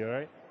TV, all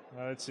right?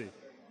 Let's see.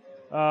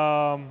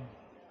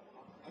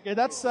 Okay,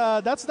 that's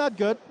not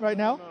good right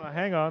now. No,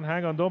 hang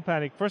on, don't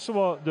panic. First of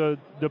all, the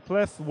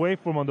pleth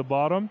waveform on the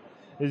bottom,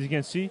 as you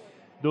can see,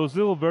 those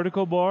little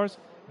vertical bars,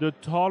 the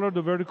taller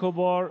the vertical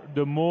bar,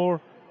 the more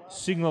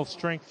signal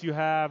strength you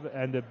have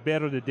and the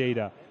better the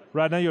data.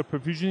 Right now your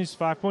perfusion is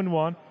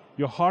 5.1,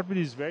 your heartbeat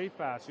is very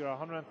fast, you're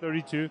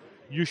 132,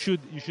 you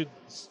should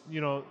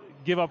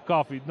give up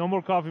coffee, no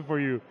more coffee for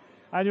you.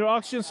 And your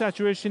oxygen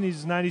saturation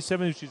is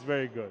 97, which is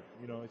very good.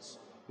 It's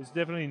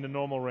definitely in the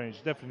normal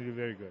range, definitely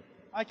very good.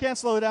 I can't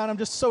slow down. I'm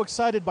just so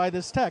excited by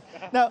this tech.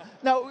 Now,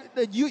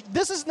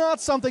 this is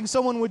not something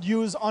someone would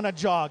use on a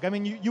jog. I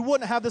mean, you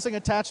wouldn't have this thing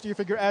attached to your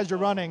figure as you're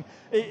running.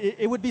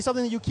 It would be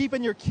something that you keep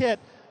in your kit,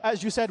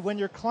 as you said, when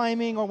you're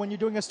climbing or when you're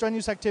doing a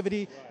strenuous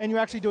activity and you're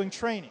actually doing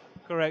training.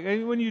 Correct.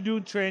 And when you do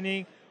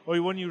training or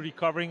when you're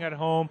recovering at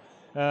home,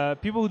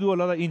 people who do a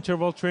lot of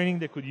interval training,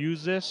 they could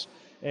use this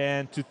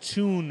and to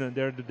tune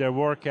their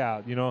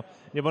workout.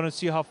 They want to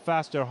see how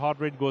fast their heart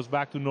rate goes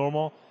back to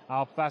normal,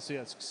 how fast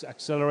they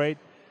accelerate.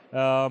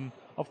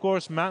 Of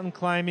course, mountain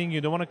climbing, you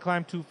don't want to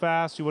climb too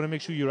fast. You want to make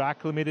sure you're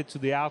acclimated to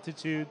the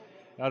altitude.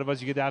 Otherwise,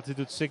 you get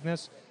altitude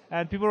sickness.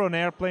 And people on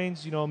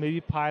airplanes,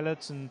 maybe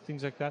pilots and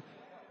things like that.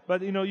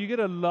 But, you get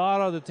a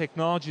lot of the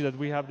technology that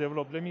we have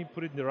developed. Let me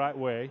put it in the right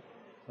way.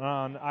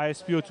 On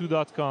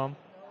ispo2.com,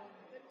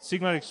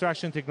 signal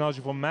extraction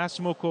technology from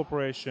Massimo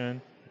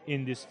Corporation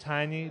in this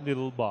tiny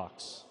little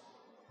box.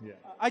 Yeah.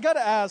 I got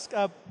to ask,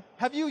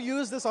 have you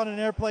used this on an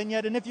airplane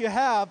yet? And if you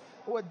have,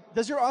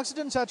 does your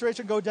oxygen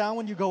saturation go down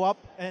when you go up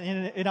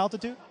in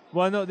altitude?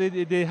 Well, no,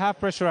 they have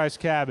pressurized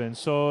cabins,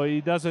 so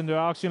the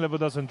oxygen level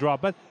doesn't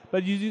drop.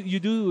 But you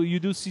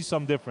do see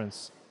some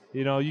difference.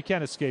 You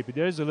can't escape it.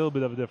 There is a little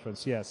bit of a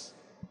difference, yes.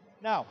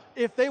 Now,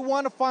 if they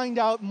want to find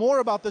out more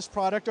about this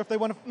product, or if they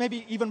want to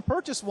maybe even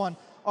purchase one,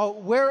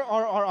 where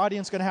are our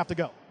audience going to have to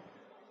go?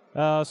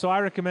 So I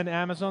recommend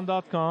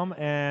Amazon.com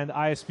and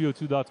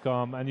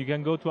ISPO2.com, and you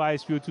can go to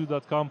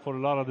ISPO2.com for a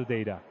lot of the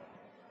data.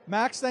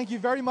 Max, thank you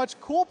very much.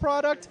 Cool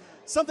product,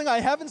 something I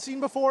haven't seen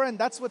before, and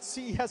that's what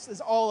CES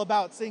is all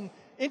about, seeing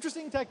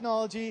interesting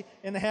technology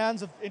in the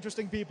hands of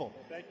interesting people.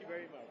 Well, thank you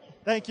very much.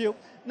 Thank you.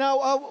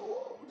 Now,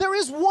 there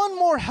is one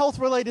more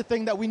health-related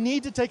thing that we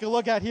need to take a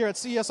look at here at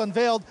CES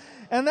Unveiled,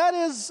 and that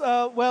is,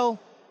 the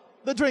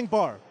drink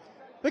bar.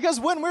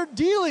 Because when we're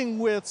dealing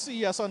with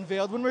CES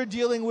Unveiled, when we're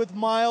dealing with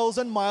miles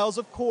and miles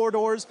of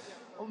corridors,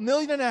 1.5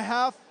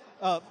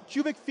 million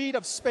cubic feet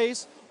of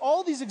space,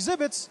 all these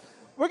exhibits,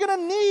 we're going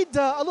to need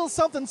a little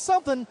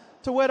something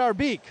to wet our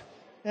beak.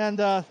 And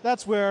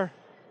that's where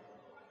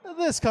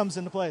this comes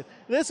into play.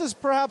 This is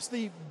perhaps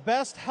the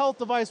best health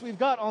device we've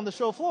got on the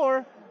show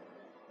floor.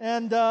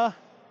 And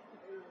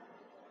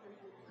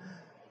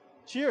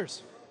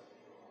cheers.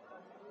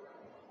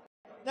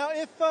 Now,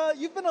 if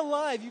you've been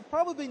alive, you've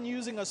probably been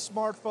using a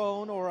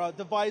smartphone or a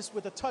device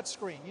with a touch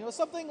screen.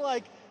 Something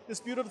like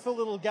this beautiful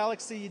little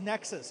Galaxy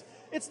Nexus.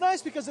 It's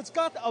nice because it's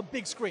got a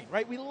big screen,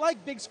 right? We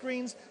like big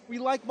screens. We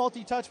like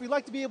multi-touch. We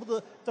like to be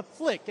able to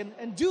flick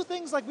and do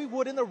things like we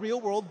would in the real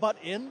world, but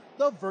in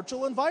the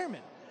virtual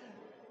environment.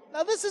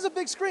 Now, this is a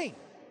big screen.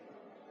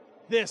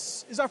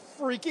 This is a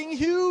freaking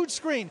huge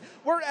screen.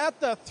 We're at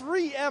the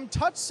 3M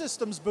Touch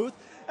Systems booth,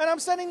 and I'm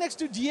standing next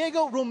to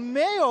Diego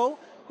Romeo,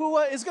 who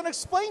is going to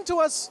explain to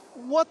us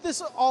what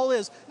this all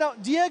is. Now,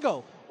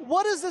 Diego,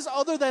 what is this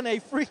other than a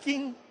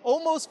freaking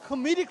almost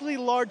comedically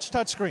large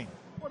touchscreen?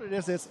 What it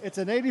is, it's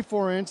an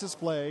 84-inch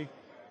display.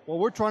 What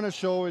we're trying to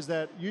show is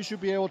that you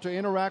should be able to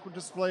interact with the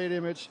displayed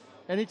image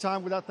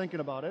anytime without thinking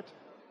about it.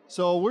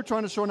 So we're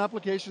trying to show an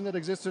application that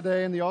exists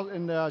today in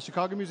the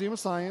Chicago Museum of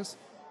Science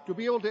to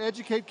be able to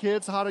educate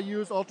kids how to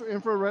use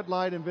ultra-infrared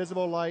light and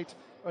visible light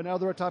and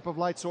other type of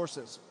light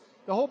sources.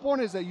 The whole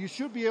point is that you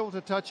should be able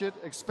to touch it,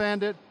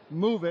 expand it,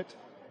 move it,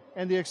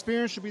 and the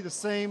experience should be the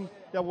same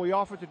that we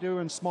offer to do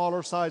in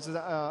smaller sizes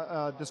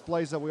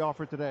displays that we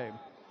offer today.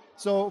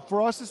 So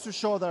for us is to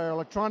show that our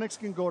electronics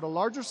can go to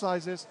larger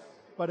sizes,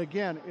 but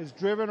again, is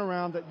driven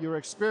around that your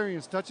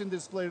experience touching the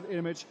displayed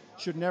image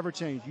should never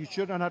change. You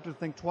should not have to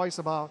think twice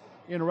about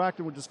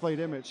interacting with displayed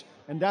image,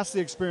 and that's the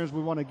experience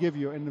we want to give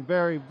you in a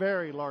very,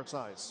 very large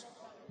size.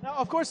 Now,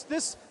 of course,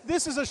 this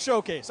is a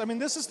showcase. I mean,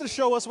 this is to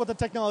show us what the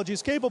technology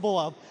is capable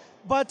of.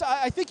 But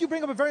I think you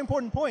bring up a very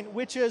important point,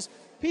 which is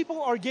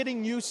people are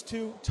getting used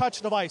to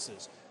touch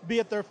devices, be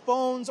it their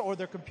phones or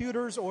their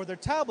computers or their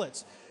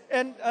tablets.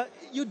 And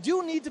you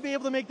do need to be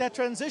able to make that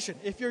transition.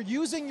 If you're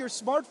using your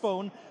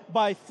smartphone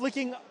by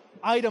flicking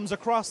items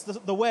across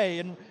the way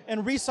and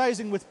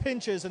resizing with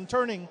pinches and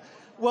turning,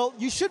 well,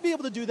 you should be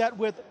able to do that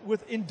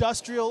with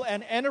industrial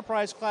and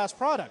enterprise class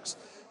products.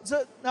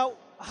 So now,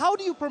 how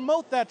do you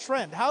promote that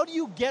trend? How do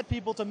you get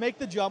people to make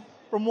the jump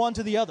from one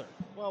to the other?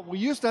 Well, we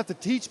used to have to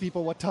teach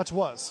people what touch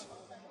was.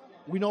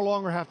 We no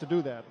longer have to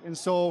do that. And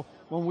so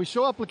when we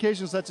show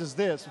applications such as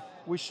this,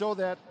 we show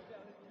that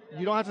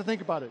you don't have to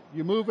think about it.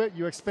 You move it,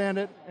 you expand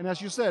it, and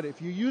as you said,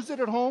 if you use it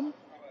at home,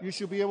 you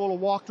should be able to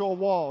walk to a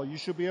wall, you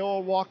should be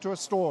able to walk to a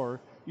store,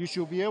 you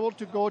should be able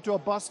to go to a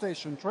bus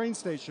station, train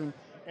station,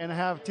 and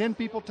have 10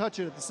 people touch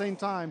it at the same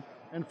time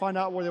and find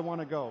out where they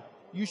want to go.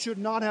 You should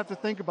not have to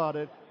think about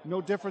it,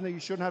 no different than you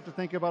shouldn't have to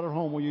think about it at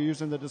home when you're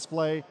using the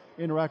display,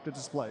 interactive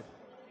display.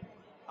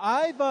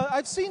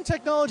 I've seen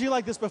technology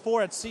like this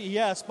before at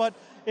CES, but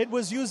it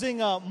was using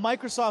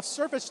Microsoft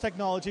Surface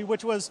technology,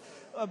 which was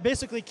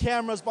basically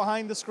cameras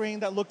behind the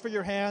screen that look for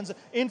your hands,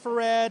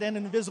 infrared and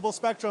invisible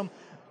spectrum.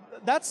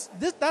 That's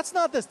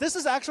not this. This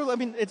is actually, I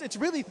mean, it's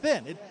really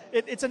thin.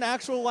 It's an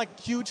actual like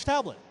huge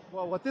tablet.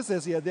 Well, what this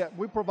is,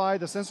 we provide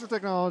the sensor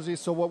technology,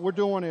 so what we're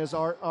doing is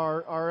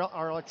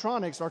our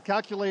electronics are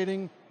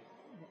calculating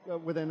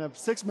within a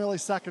 6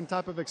 millisecond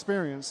type of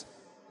experience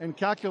and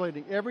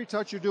calculating every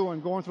touch you're doing,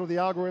 going through the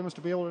algorithms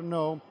to be able to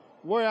know,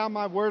 where am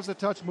I, where's the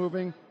touch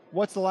moving,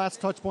 what's the last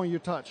touch point you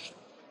touched.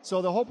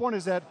 So the whole point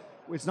is that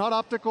it's not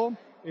optical,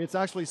 it's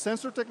actually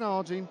sensor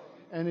technology,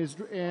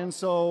 and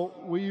so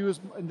we use,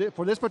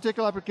 for this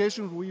particular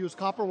application, we use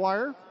copper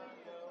wire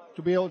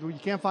to be able to, you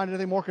can't find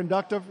anything more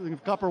conductive than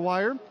copper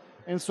wire,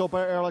 and so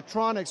our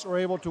electronics are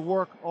able to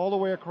work all the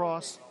way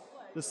across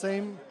the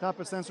same type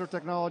of sensor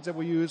technology that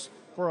we use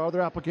for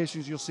other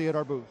applications you'll see at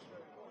our booth.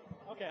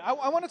 Okay,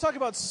 I want to talk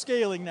about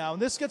scaling now,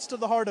 and this gets to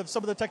the heart of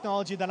some of the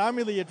technology that I'm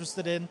really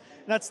interested in,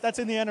 and that's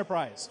in the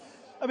enterprise.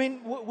 I mean,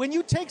 when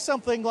you take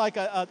something like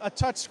a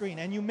touch screen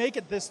and you make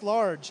it this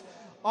large,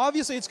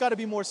 obviously it's got to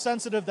be more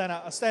sensitive than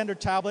a standard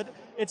tablet.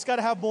 It's got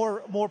to have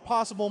more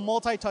possible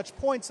multi-touch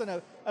points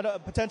than a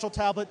potential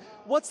tablet.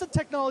 What's the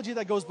technology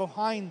that goes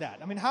behind that?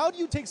 I mean, how do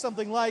you take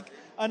something like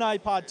an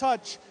iPod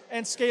Touch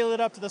and scale it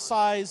up to the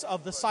size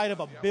of the side of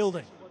a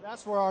building? Well,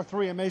 that's where our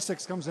 3M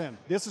ASICs comes in.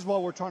 This is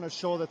what we're trying to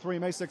show, the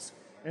 3M ASICs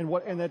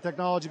and the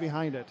technology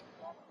behind it.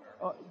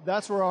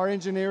 That's where our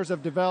engineers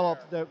have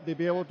developed that they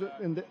be able to,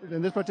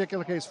 in this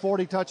particular case,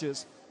 40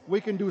 touches.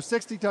 We can do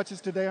 60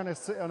 touches today on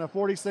a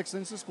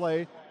 46-inch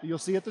display. You'll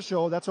see at the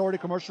show. That's already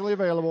commercially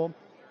available.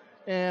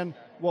 And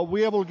what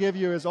we're able to give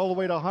you is all the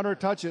way to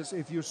 100 touches,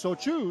 if you so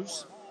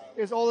choose.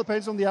 It all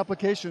depends on the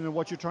application and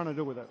what you're trying to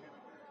do with it.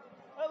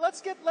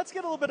 Let's get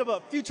a little bit of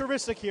a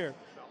futuristic here.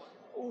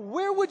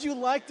 Where would you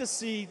like to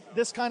see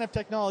this kind of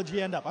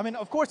technology end up? I mean,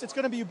 of course, it's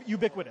going to be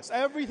ubiquitous.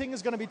 Everything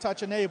is going to be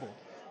touch-enabled.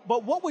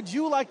 But what would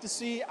you like to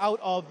see out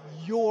of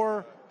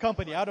your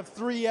company, out of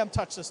 3M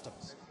Touch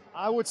Systems?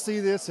 I would see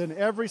this in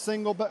every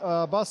single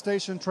bus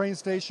station, train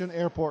station,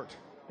 airport.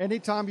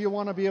 Anytime you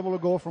want to be able to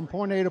go from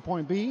point A to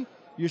point B,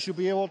 you should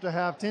be able to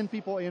have 10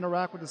 people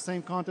interact with the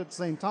same content at the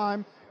same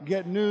time,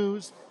 get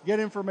news, get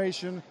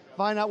information,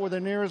 find out where the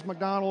nearest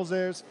McDonald's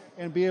is,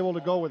 and be able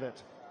to go with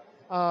it.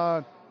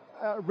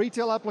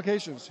 Retail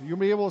applications. You'll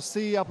be able to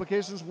see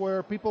applications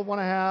where people want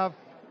to have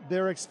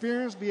their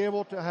experience, be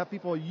able to have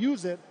people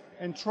use it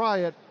and try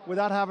it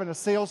without having a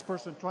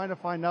salesperson trying to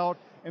find out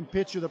and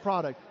pitch you the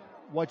product.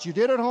 What you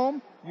did at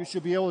home, you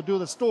should be able to do at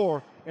the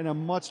store in a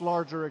much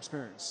larger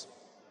experience.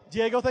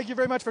 Diego, thank you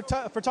very much for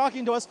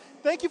talking to us.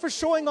 Thank you for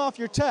showing off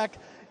your tech.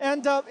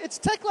 And it's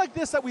tech like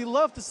this that we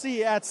love to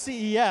see at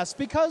CES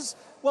because,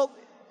 well,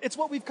 it's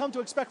what we've come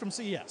to expect from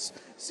CES.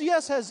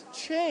 CES has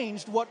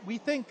changed what we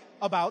think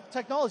about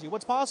technology,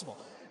 what's possible.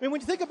 I mean, when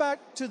you think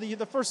back to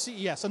the first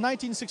CES in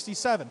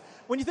 1967,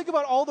 when you think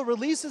about all the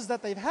releases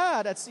that they've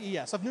had at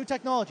CES of new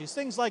technologies,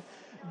 things like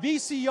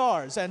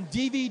VCRs and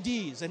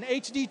DVDs and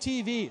HD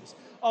TVs,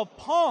 of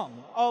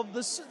Pong, of the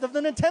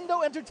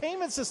Nintendo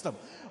Entertainment System.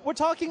 We're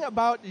talking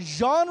about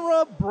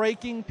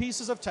genre-breaking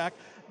pieces of tech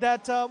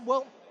that,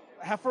 well,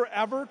 have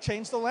forever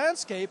changed the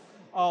landscape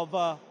of,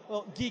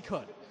 well,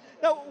 geekhood.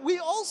 Now, we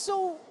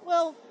also,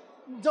 well,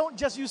 don't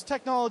just use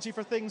technology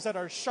for things that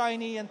are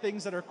shiny and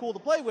things that are cool to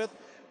play with.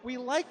 We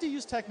like to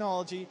use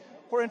technology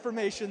for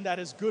information that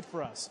is good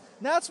for us.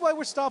 And that's why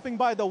we're stopping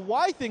by the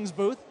Why Things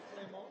booth.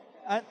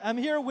 I'm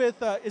here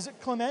with, is it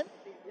Clement?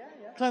 Yeah.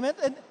 Clement.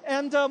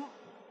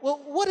 Well,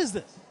 what is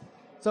this?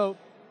 So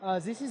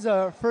this is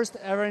our first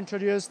ever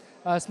introduced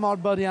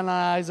smart body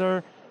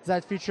analyzer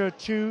that feature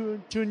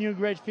two new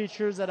great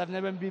features that have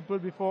never been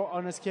put before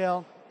on a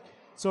scale.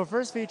 So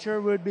first feature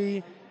would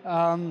be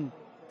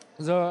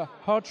the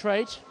heart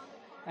rate,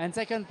 and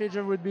second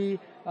feature would be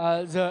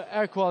the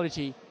air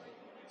quality.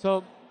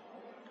 So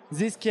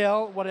this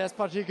scale, what it has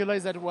particular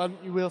is that when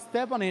you will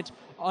step on it,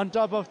 on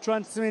top of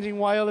transmitting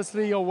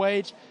wirelessly your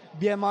weight,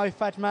 BMI,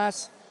 fat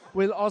mass,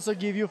 will also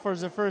give you for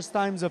the first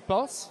time the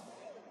pulse.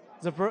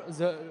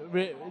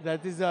 That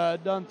is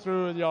done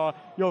through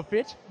your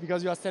feet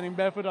because you are standing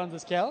barefoot on the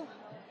scale.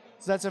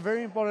 So that's a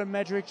very important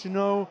metric to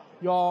know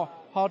your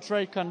heart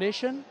rate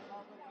condition.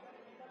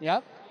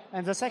 Yeah.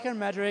 And the second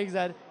metric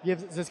that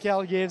the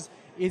scale gives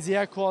is the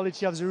air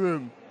quality of the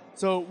room.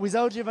 So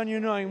without even you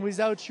knowing,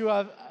 without you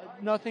have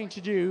nothing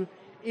to do,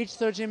 each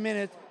 30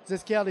 minutes the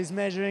scale is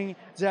measuring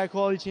the air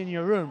quality in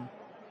your room.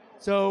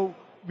 So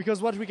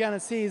because what we can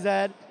see is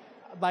that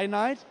by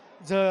night,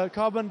 the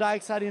carbon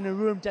dioxide in a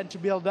room tends to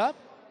build up.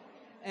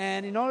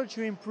 And in order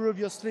to improve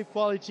your sleep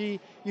quality,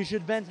 you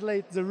should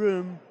ventilate the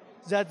room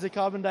so that the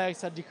carbon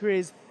dioxide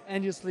decrease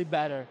and you sleep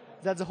better.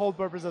 That's the whole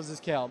purpose of the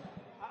scale.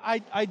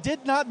 I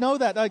did not know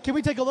that. Can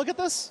we take a look at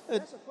this?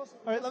 Yes, of course.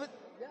 All right, let me.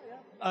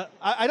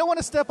 I don't want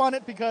to step on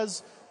it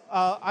because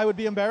I would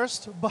be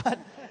embarrassed. But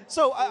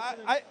so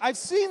I've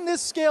seen this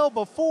scale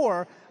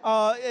before,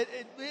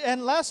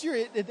 and last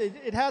year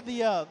it had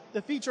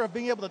the feature of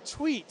being able to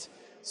tweet,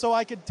 so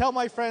I could tell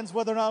my friends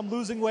whether or not I'm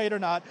losing weight or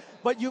not.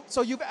 But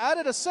you've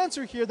added a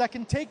sensor here that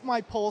can take my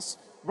pulse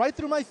right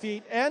through my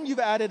feet, and you've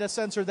added a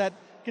sensor that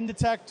can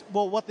detect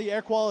what the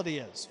air quality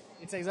is.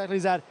 It's exactly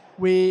that.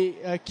 We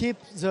keep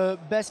the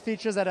best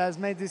features that has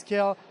made this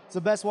scale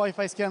the best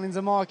Wi-Fi scale in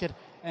the market,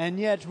 and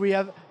yet we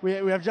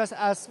have just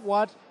asked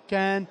what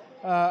can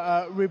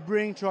we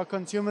bring to our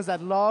consumers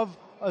that love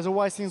the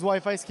Wisings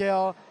Wi-Fi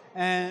scale,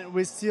 and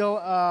we still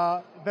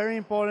very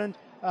important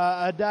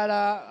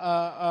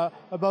data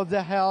about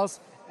their health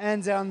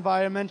and their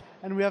environment,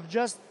 and we have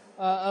just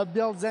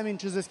built them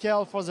into the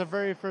scale for the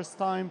very first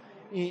time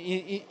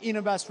in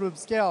a bathroom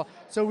scale.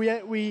 So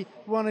we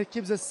want to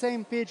keep the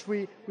same pitch.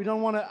 We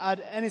don't want to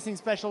add anything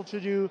special to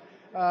do,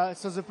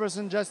 so the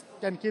person just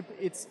can keep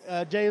its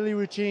daily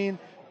routine.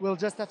 We'll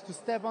just have to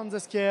step on the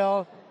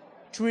scale,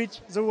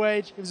 tweet the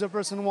weight if the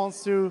person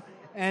wants to,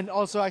 and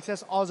also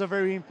access other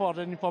very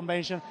important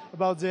information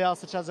about the health,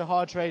 such as the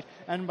heart rate,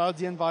 and about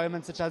the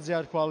environment, such as the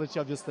air quality,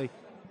 obviously.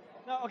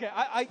 Now, okay,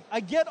 I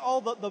get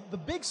all the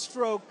big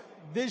stroke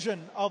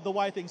vision of the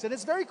Wisings, and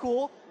it's very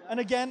cool. And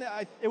again,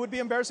 it would be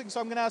embarrassing, so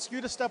I'm going to ask you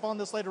to step on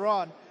this later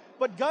on.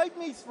 But guide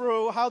me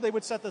through how they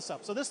would set this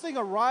up. So this thing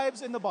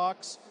arrives in the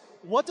box.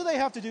 What do they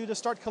have to do to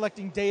start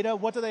collecting data?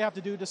 What do they have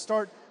to do to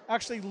start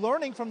actually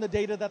learning from the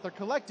data that they're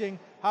collecting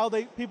how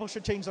people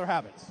should change their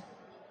habits?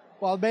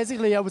 Well,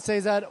 basically, I would say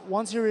that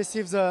once you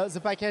receive the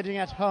packaging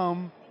at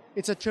home,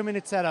 it's a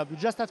 2-minute setup. You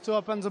just have to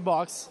open the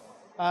box.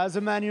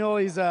 The manual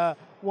is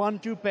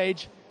 1-2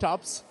 page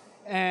tops,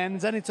 and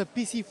then it's a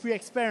PC-free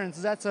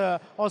experience. That's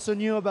also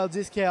new about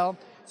this scale.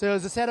 So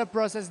the setup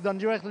process is done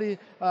directly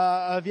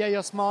via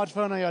your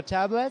smartphone or your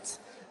tablet,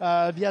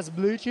 via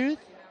Bluetooth.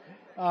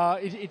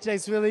 It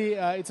takes really,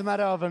 it's a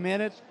matter of a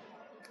minute.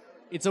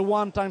 It's a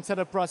one-time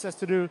setup process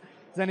to do.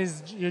 Then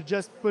you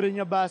just put in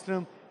your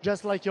bathroom,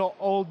 just like your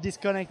old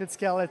disconnected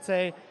scale, let's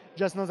say.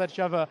 Just know that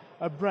you have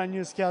a brand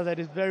new scale that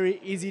is very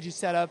easy to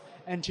set up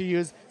and to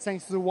use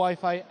thanks to the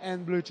Wi-Fi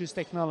and Bluetooth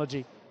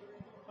technology.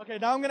 Okay,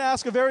 now I'm going to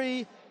ask a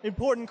very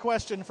important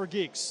question for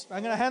geeks.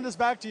 I'm going to hand this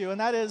back to you, and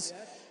that is,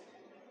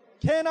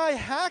 can I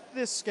hack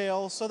this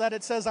scale so that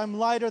it says I'm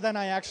lighter than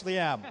I actually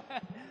am?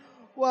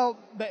 Well,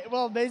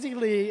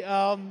 basically,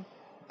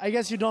 I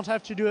guess you don't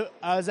have to do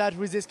that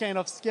with this kind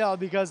of scale,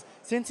 because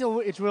since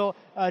it will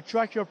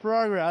track your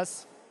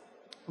progress,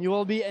 you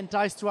will be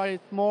enticed to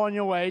write more on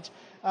your weight.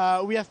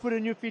 We have put a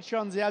new feature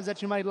on the app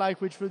that you might like,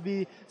 which would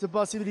be the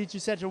possibility to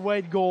set a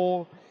weight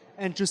goal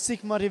and to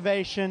seek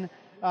motivation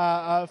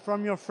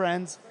from your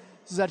friends,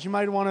 so that you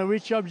might want to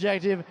reach your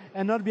objective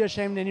and not be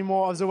ashamed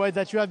anymore of the weight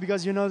that you have,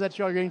 because you know that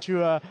you are going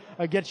to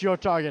get to your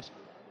target.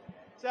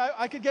 So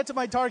I could get to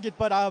my target,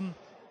 but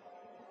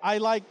I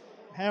like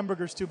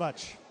hamburgers too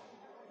much.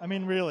 I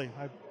mean, really,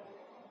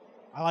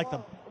 I like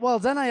them. Well,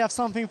 then I have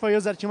something for you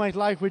that you might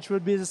like, which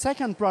would be the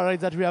second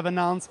product that we have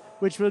announced,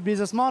 which would be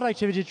the Smart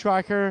Activity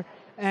Tracker.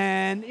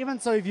 And even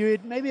so, if you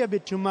eat maybe a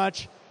bit too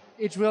much,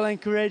 it will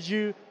encourage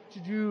you to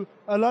do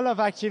a lot of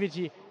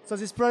activity. So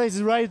this product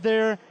is right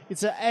there.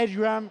 It's an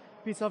 8-gram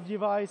piece of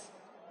device.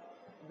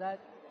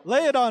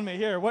 Lay it on me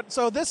here.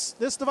 So this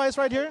device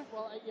right here?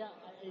 Well,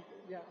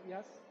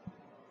 yes.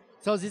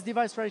 So this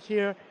device right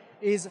here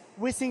is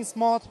Wisings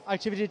Smart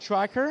Activity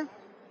Tracker.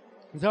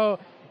 So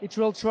it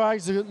will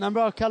track the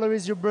number of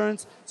calories you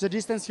burned, the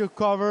distance you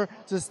cover,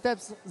 the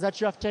steps that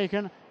you have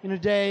taken in a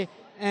day,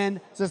 and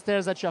the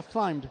stairs that you have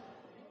climbed.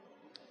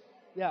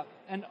 Yeah,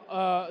 and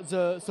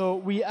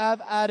so we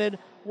have added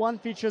one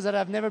feature that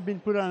have never been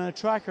put on a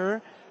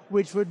tracker,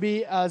 which would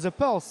be the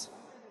pulse.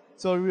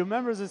 So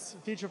remember this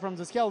feature from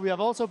the scale. We have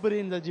also put it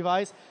in the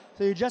device.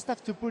 So you just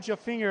have to put your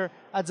finger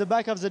at the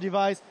back of the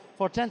device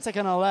for 10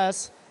 seconds or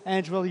less,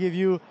 and it will give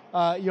you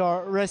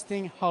your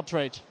resting heart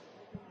rate.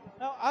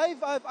 Now,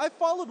 I've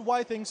followed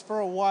Ythings for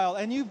a while,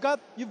 and you've got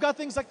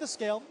things like the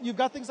scale, you've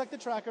got things like the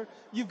tracker,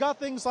 you've got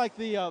things like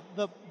the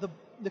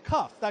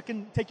cuff that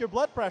can take your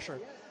blood pressure.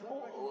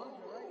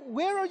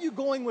 Where are you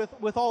going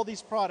with all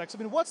these products? I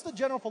mean, what's the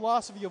general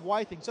philosophy of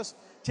Ythings? Just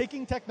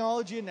taking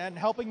technology and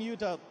helping you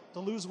to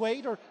lose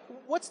weight, or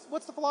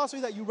what's the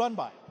philosophy that you run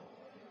by?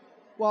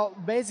 Well,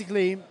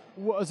 basically,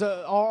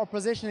 our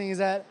positioning is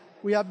that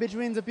we are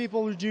between the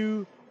people who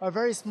do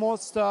very small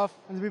stuff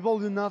and the people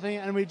who do nothing,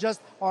 and we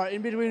just are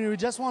in between. We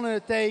just want to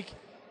take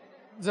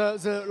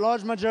the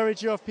large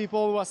majority of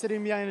people who are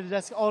sitting behind the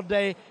desk all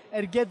day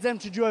and get them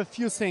to do a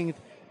few things.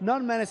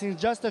 Not many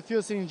things, just a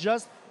few things.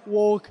 Just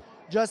walk,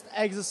 just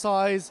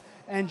exercise,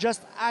 and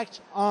just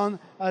act on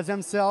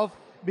themselves.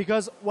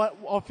 Because what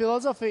our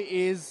philosophy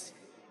is,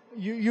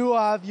 you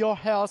have your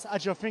health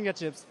at your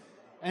fingertips,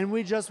 and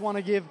we just want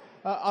to give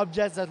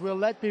objects that will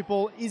let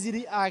people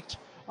easily act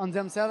on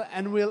themselves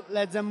and will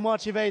let them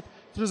motivate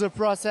through the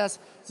process,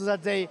 so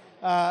that they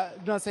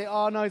don't say,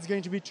 oh no, it's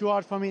going to be too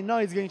hard for me. No,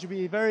 it's going to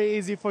be very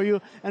easy for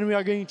you, and we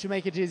are going to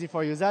make it easy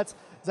for you. That's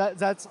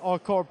our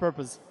core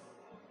purpose.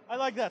 I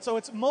like that. So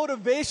it's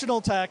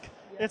motivational tech.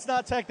 It's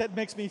not tech that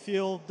makes me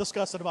feel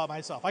disgusted about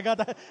myself. I got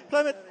that.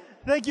 Clement,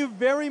 thank you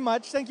very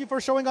much. Thank you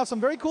for showing off some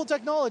very cool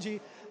technology.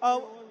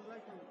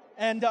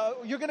 And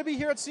you're going to be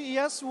here at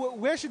CES.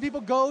 Where should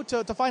people go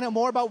to find out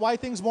more about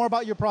Ythings, more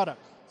about your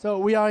product? So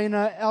we are in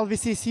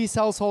LVCC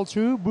South Hall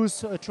 2,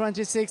 booth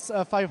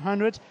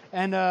 26500,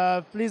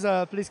 and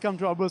please come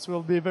to our booth.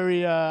 We'll be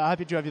very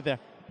happy to have you there.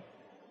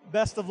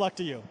 Best of luck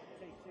to you.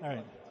 All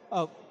right.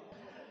 Oh.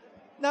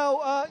 Now,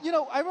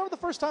 I remember the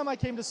first time I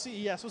came to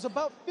CES was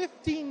about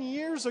 15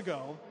 years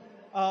ago,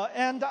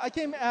 and I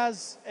came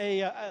as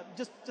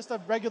just a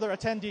regular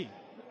attendee,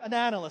 an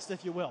analyst,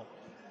 if you will.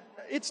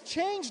 It's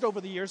changed over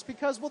the years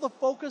because, well, the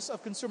focus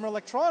of consumer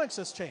electronics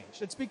has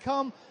changed. It's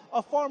become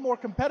a far more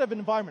competitive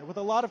environment with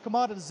a lot of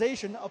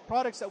commoditization of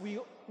products that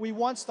we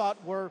once thought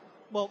were,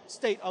 well,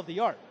 state of the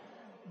art.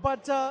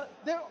 But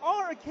there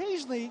are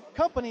occasionally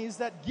companies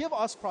that give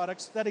us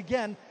products that,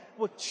 again,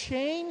 will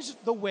change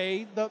the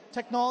way the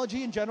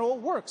technology in general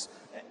works,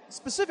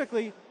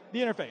 specifically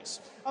the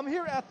interface. I'm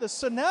here at the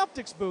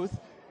Synaptics booth,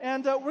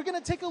 and we're going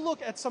to take a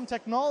look at some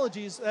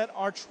technologies that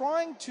are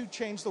trying to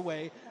change the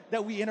way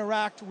that we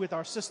interact with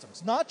our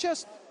systems. Not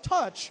just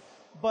touch,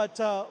 but,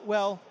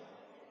 well,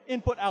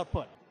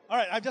 input-output. All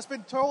right, I've just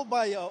been told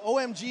by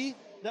OMG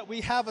that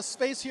we have a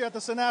space here at the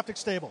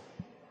Synaptics table.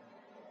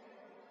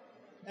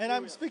 And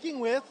I'm speaking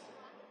with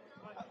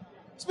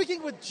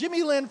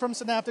Jimmy Lin from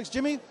Synaptics.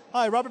 Jimmy,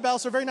 hi, Robert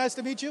Balser, very nice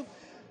to meet you.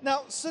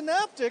 Now,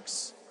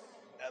 Synaptics,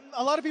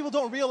 a lot of people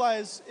don't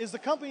realize, is the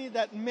company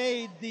that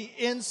made the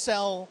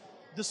in-cell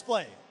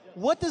display.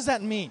 What does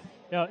that mean?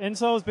 Yeah,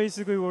 in-cell is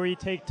basically where we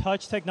take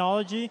touch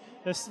technology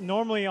that's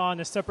normally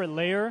on a separate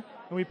layer,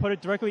 and we put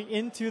it directly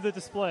into the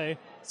display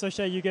such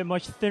that you get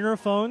much thinner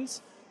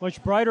phones,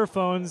 much brighter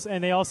phones,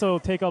 and they also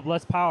take up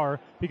less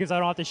power because I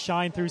don't have to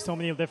shine through so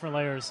many different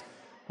layers.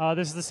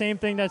 This is the same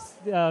thing that's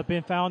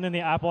been found in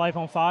the Apple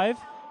iPhone 5,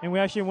 and we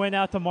actually went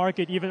out to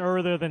market even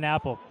earlier than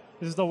Apple.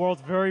 This is the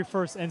world's very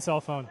first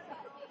in-cell phone.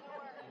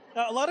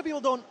 Now, a lot of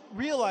people don't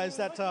realize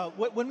that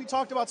when we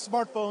talked about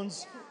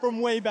smartphones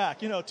from way back,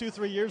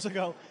 2-3 years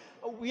ago,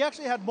 we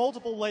actually had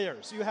multiple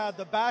layers. You had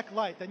the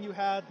backlight, then you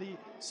had the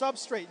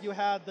substrate, you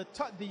had the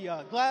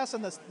glass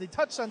and the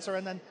touch sensor,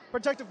 and then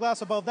protective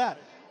glass above that.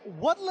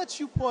 What lets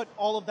you put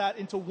all of that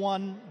into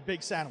one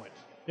big sandwich?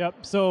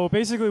 Yep, so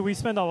basically we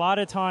spend a lot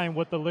of time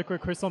with the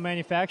liquid crystal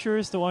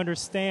manufacturers to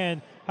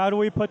understand how do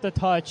we put the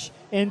touch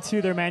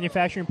into their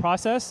manufacturing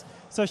process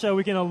such that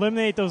we can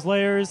eliminate those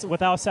layers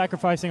without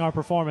sacrificing our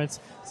performance.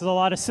 So there's a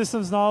lot of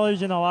systems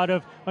knowledge and a lot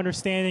of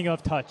understanding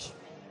of touch.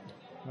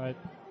 Right.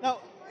 Now,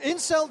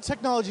 in-cell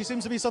technology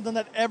seems to be something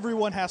that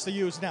everyone has to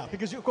use now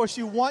because, of course,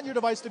 you want your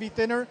device to be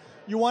thinner,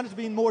 you want it to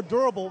be more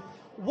durable.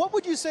 What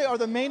would you say are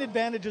the main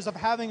advantages of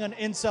having an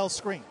in-cell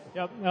screen?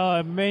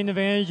 Yep, main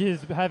advantage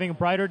is having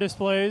brighter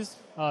displays,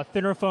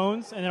 thinner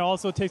phones, and it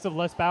also takes up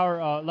less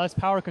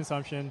power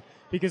consumption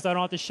because I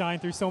don't have to shine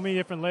through so many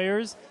different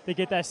layers to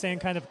get that same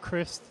kind of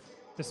crisp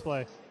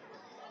display.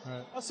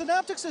 Right.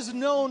 Synaptics is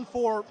known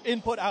for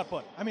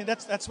input-output. I mean,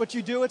 that's what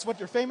you do. It's what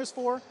you're famous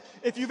for.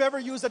 If you've ever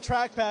used a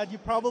trackpad, you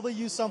probably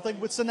use something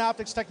with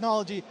Synaptics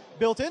technology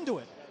built into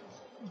it.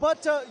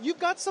 But you've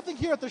got something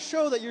here at the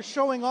show that you're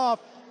showing off,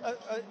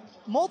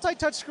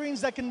 multi-touch screens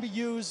that can be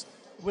used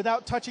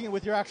without touching it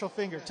with your actual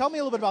finger. Tell me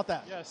a little bit about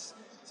that. Yes.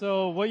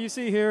 So what you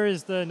see here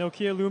is the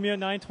Nokia Lumia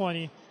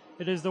 920.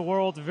 It is the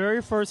world's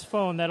very first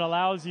phone that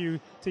allows you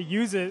to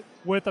use it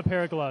with a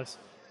pair of gloves.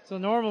 So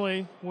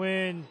normally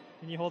can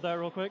you hold that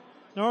real quick?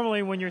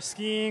 Normally when you're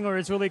skiing or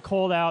it's really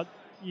cold out,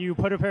 you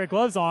put a pair of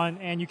gloves on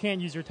and you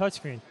can't use your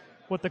touchscreen.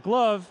 With the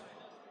glove,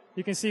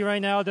 you can see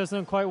right now it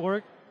doesn't quite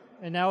work,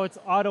 and now it's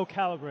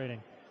auto-calibrating.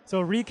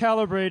 So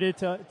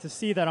recalibrated to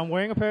see that I'm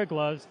wearing a pair of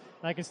gloves,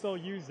 and I can still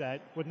use that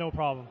with no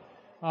problem.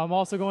 I'm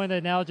also going to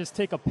now just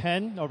take a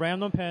pen, a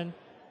random pen,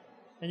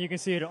 and you can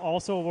see it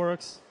also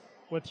works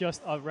with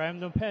just a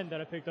random pen that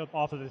I picked up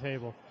off of the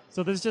table.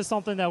 So this is just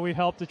something that we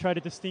help to try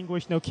to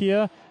distinguish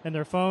Nokia and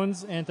their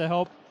phones and to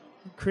help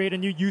create a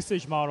new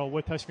usage model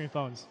with touchscreen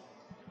phones.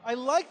 I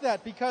like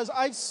that because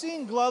I've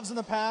seen gloves in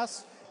the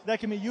past that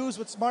can be used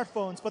with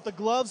smartphones, but the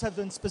gloves have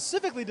been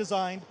specifically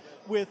designed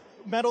with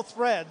metal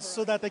threads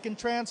so that they can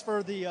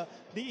transfer the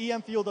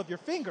EM field of your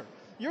finger.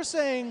 You're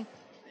saying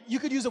you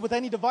could use it with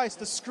any device.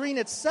 The screen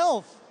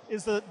itself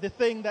is the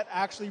thing that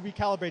actually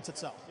recalibrates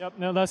itself. Yep,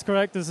 no, that's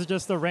correct. This is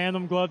just a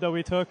random glove that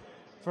we took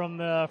from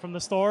the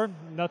store.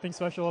 Nothing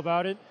special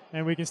about it,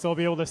 and we can still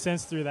be able to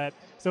sense through that.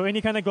 So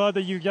any kind of glove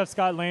that you just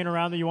got laying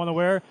around that you want to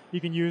wear, you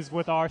can use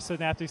with our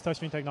Synaptics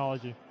touchscreen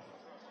technology.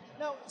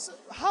 Now, so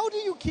how do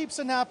you keep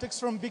Synaptics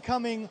from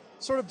becoming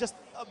sort of just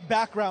a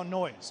background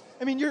noise?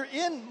 I mean, you're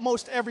in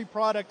most every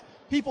product.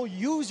 People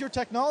use your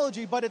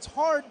technology, but it's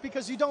hard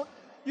because you don't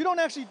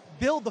actually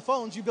build the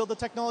phones. You build the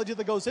technology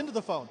that goes into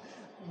the phone.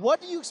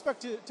 What do you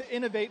expect to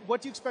innovate?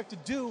 What do you expect to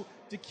do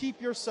to keep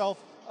yourself,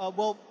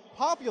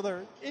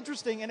 popular,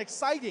 interesting, and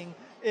exciting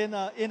in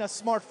a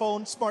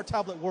smartphone, smart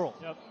tablet world?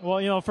 Yep.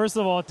 Well, first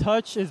of all,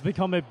 touch has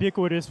become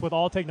ubiquitous with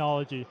all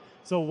technology.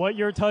 So what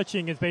you're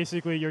touching is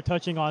basically you're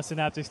touching on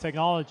Synaptics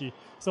technology.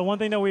 So one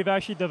thing that we've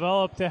actually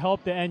developed to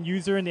help the end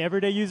user and the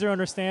everyday user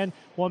understand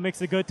what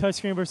makes a good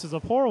touchscreen versus a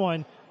poor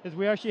one is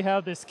we actually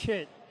have this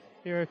kit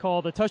here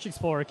called the Touch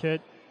Explorer Kit.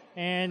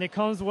 And it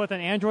comes with an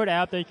Android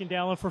app that you can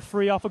download for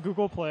free off of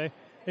Google Play.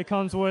 It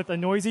comes with a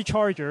noisy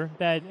charger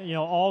that,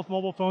 all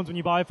mobile phones, when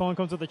you buy a phone,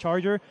 comes with a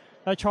charger.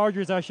 That charger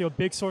is actually a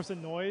big source of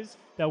noise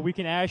that we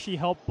can actually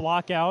help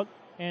block out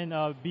and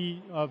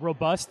be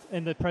robust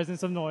in the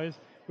presence of noise.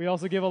 We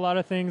also give a lot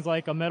of things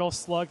like a metal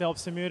slug to help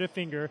simulate a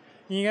finger.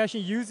 And you can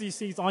actually use these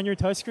things on your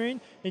touchscreen,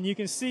 and you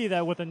can see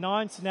that with a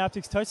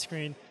non-Synaptics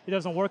touchscreen, it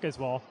doesn't work as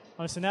well.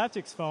 On a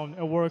Synaptics phone,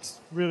 it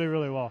works really,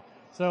 really well.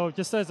 So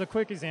just as a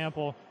quick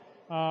example,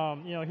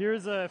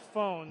 here's a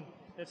phone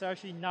that's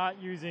actually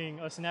not using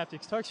a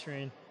Synaptics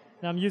touchscreen.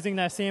 Now I'm using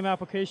that same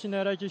application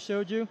that I just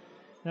showed you.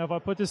 Now if I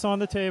put this on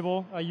the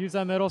table, I use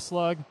that metal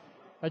slug,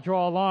 I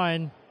draw a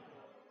line,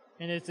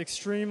 and it's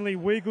extremely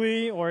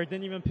wiggly, or it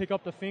didn't even pick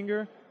up the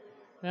finger.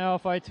 Now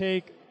if I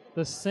take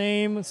the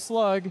same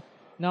slug,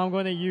 now I'm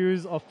going to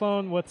use a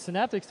phone with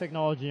Synaptics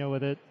technology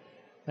with it.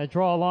 I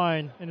draw a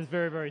line, and it's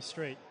very, very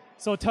straight.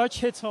 So touch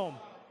hits home.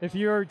 If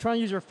you're trying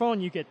to use your phone,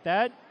 you get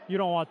that. You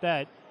don't want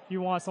that. You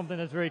want something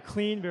that's very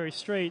clean, very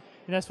straight,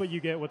 and that's what you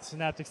get with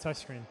Synaptics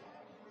touchscreen.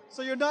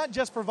 So you're not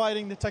just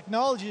providing the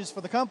technologies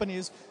for the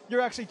companies,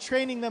 you're actually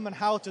training them on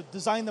how to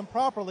design them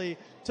properly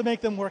to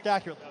make them work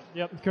accurately.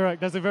 Yep, correct.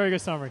 That's a very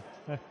good summary.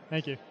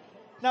 Thank you.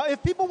 Now,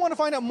 if people want to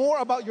find out more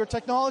about your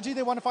technology,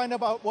 they want to find out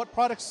about what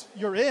products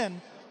you're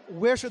in,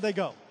 where should they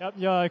go? Yep,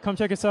 yeah, come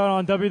check us out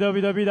on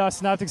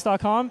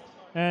www.synaptics.com,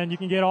 and you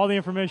can get all the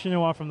information you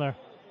want from there.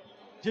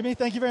 Jimmy,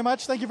 thank you very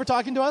much. Thank you for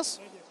talking to us.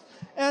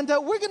 And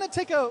we're going to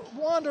take a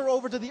wander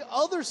over to the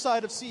other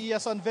side of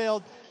CES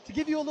Unveiled to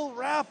give you a little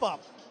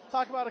wrap-up,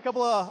 talk about a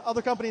couple of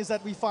other companies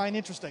that we find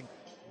interesting.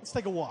 Let's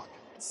take a walk.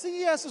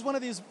 CES is one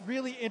of these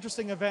really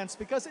interesting events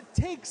because it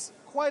takes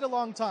quite a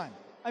long time.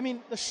 I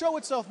mean, the show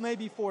itself may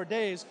be 4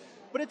 days,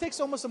 but it takes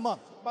almost a month,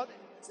 about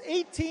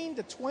 18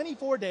 to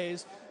 24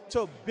 days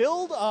to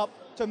build up,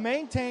 to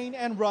maintain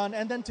and run,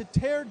 and then to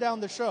tear down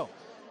the show.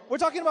 We're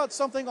talking about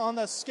something on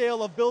the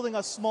scale of building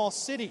a small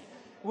city.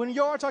 When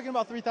you are talking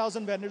about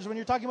 3,000 vendors, when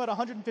you're talking about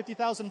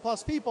 150,000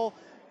 plus people,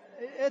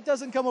 it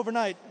doesn't come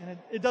overnight, and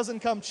it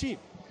doesn't come cheap.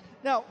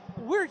 Now,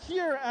 we're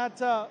here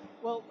at,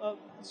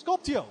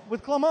 Sculptio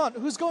with Clement,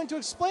 who's going to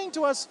explain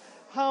to us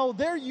how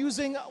they're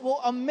using,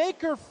 a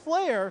Maker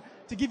Flare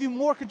to give you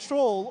more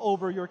control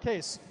over your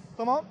case.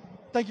 Clement,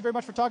 thank you very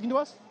much for talking to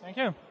us. Thank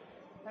you.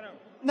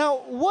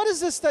 Now, what is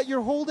this that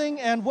you're holding,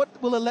 and what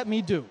will it let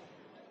me do?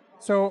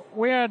 So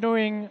we are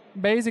doing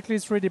basically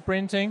 3D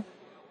printing,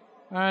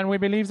 and we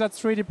believe that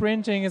 3D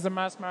printing is a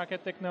mass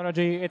market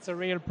technology. It's a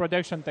real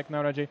production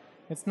technology.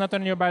 It's not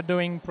only about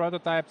doing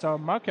prototypes or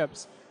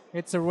mock-ups.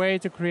 It's a way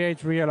to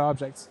create real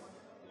objects.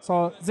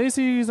 So this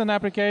is an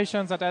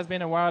application that has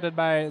been awarded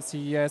by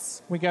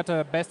CES. We got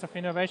a Best of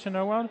Innovation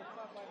award.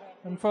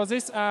 And for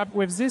this app,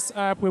 with this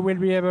app, we will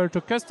be able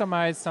to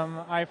customize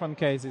some iPhone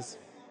cases.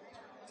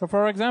 So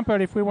for example,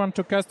 if we want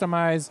to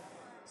customize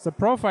the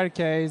profile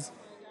case,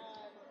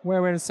 we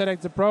will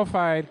select the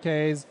profile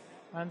case,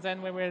 and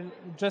then we will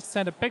just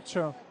send a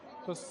picture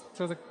to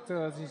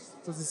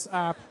this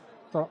app.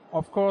 So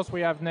of course,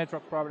 we have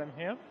network problem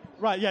here.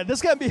 Right, yeah,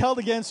 this can't be held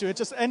against you. It's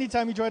just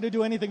anytime you try to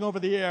do anything over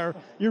the air,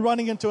 you're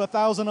running into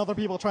 1,000 other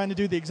people trying to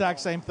do the exact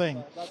same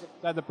thing.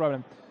 That's the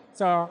problem.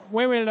 So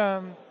we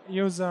will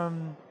use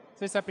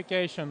this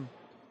application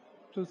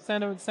to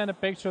send a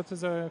picture to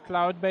the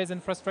cloud-based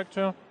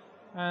infrastructure,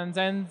 and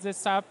then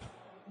this app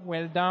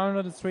will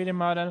download the 3D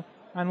model,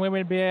 and we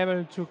will be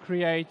able to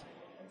create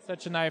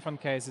such an iPhone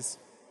cases.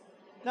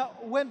 Now,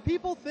 when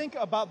people think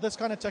about this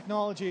kind of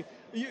technology,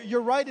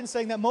 you're right in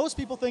saying that most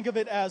people think of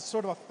it as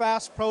sort of a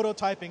fast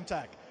prototyping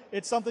tech.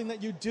 It's something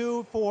that you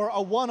do for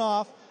a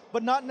one-off,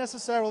 but not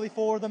necessarily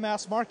for the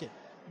mass market.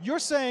 You're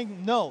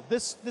saying, no,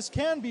 this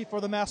can be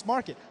for the mass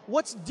market.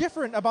 What's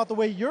different about the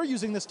way you're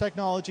using this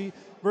technology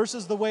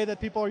versus the way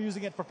that people are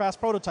using it for fast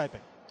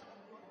prototyping?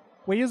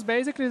 We use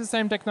basically the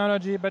same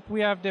technology, but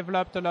we have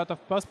developed a lot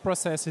of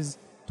post-processes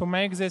to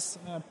make this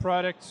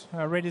product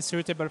really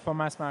suitable for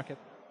mass market.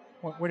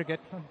 What do you get?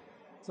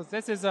 So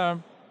this is a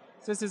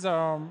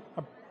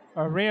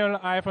real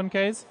iPhone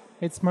case.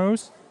 It's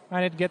smooth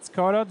and it gets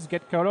colored, it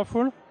gets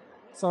colorful.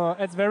 So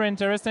it's very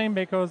interesting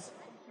because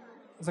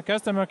the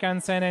customer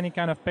can send any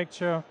kind of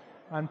picture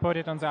and put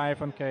it on the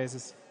iPhone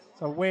cases.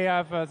 So we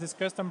have this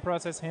custom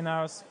process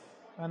in-house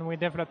and we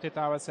developed it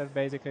ourselves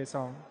basically.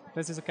 So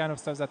this is the kind of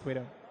stuff that we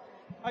do.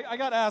 I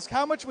got to ask,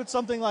 how much would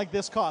something like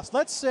this cost?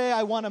 Let's say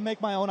I want to make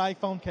my own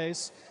iPhone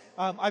case.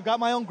 I've got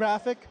my own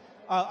graphic.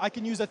 I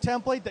can use a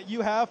template that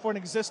you have for an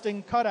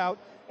existing cutout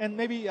and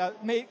maybe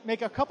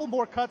make a couple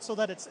more cuts so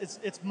that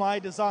it's my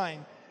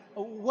design.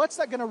 What's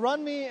that going to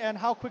run me and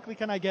how quickly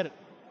can I get it?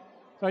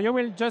 So you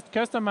will just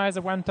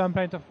customize one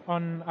template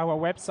on our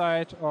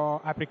website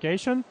or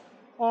application,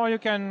 or you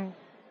can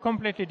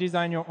completely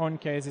design your own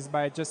cases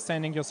by just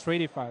sending your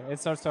 3D file.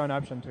 It's also an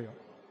option to you.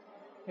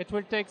 It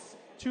will take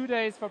 2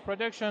 days for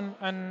production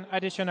and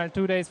additional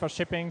 2 days for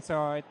shipping,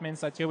 so it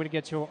means that you will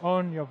get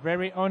your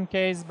very own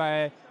case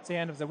by the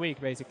end of the week,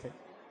 basically.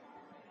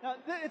 Now,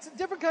 it's a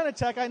different kind of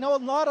tech. I know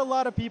not a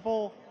lot of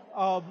people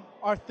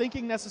are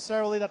thinking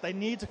necessarily that they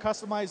need to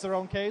customize their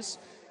own case,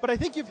 but I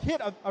think you've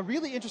hit a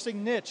really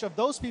interesting niche of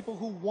those people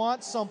who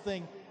want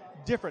something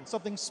different,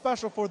 something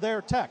special for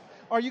their tech.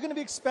 Are you going to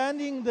be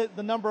expanding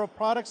the number of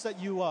products that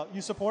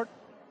you support?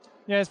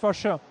 Yes, for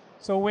sure.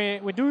 So we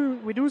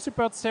do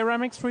support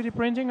ceramics 3D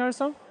printing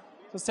also.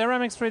 So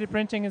ceramics 3D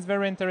printing is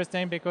very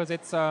interesting because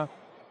it's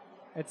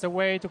a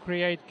way to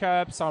create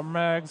cups or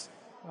mugs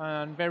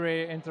and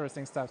very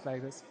interesting stuff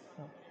like this.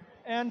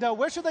 And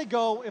where should they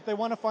go if they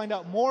want to find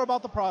out more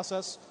about the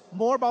process,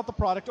 more about the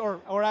product,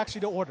 or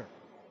actually to order?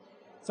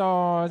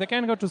 So they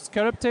can go to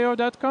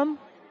sculpteo.com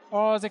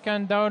or they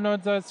can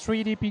download the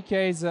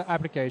 3DPK's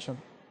application.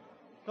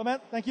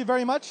 Clement, thank you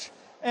very much.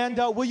 And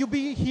will you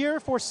be here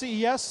for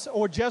CES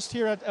or just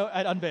here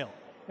at Unveiled?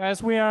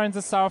 Yes, we are in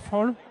the South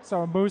Hall,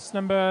 so booth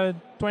number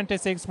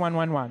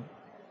 26111.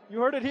 You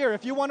heard it here.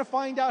 If you want to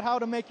find out how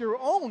to make your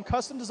own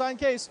custom design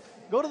case,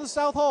 go to the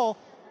South Hall,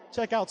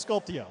 check out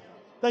Sculpteo.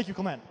 Thank you,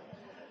 Clement.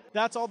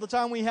 That's all the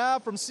time we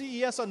have from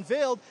CES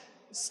Unveiled.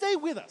 Stay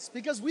with us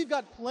because we've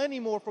got plenty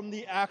more from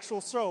the actual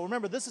show.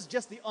 Remember, this is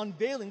just the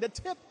unveiling, the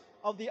tip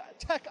of the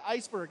tech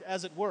iceberg,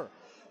 as it were.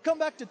 Come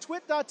back to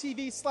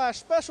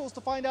twit.tv/specials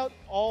to find out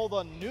all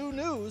the new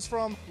news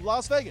from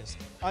Las Vegas.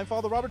 I'm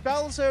Father Robert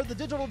Ballas, the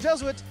Digital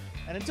Jesuit,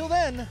 and until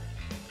then,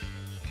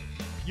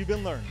 you've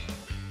been learned.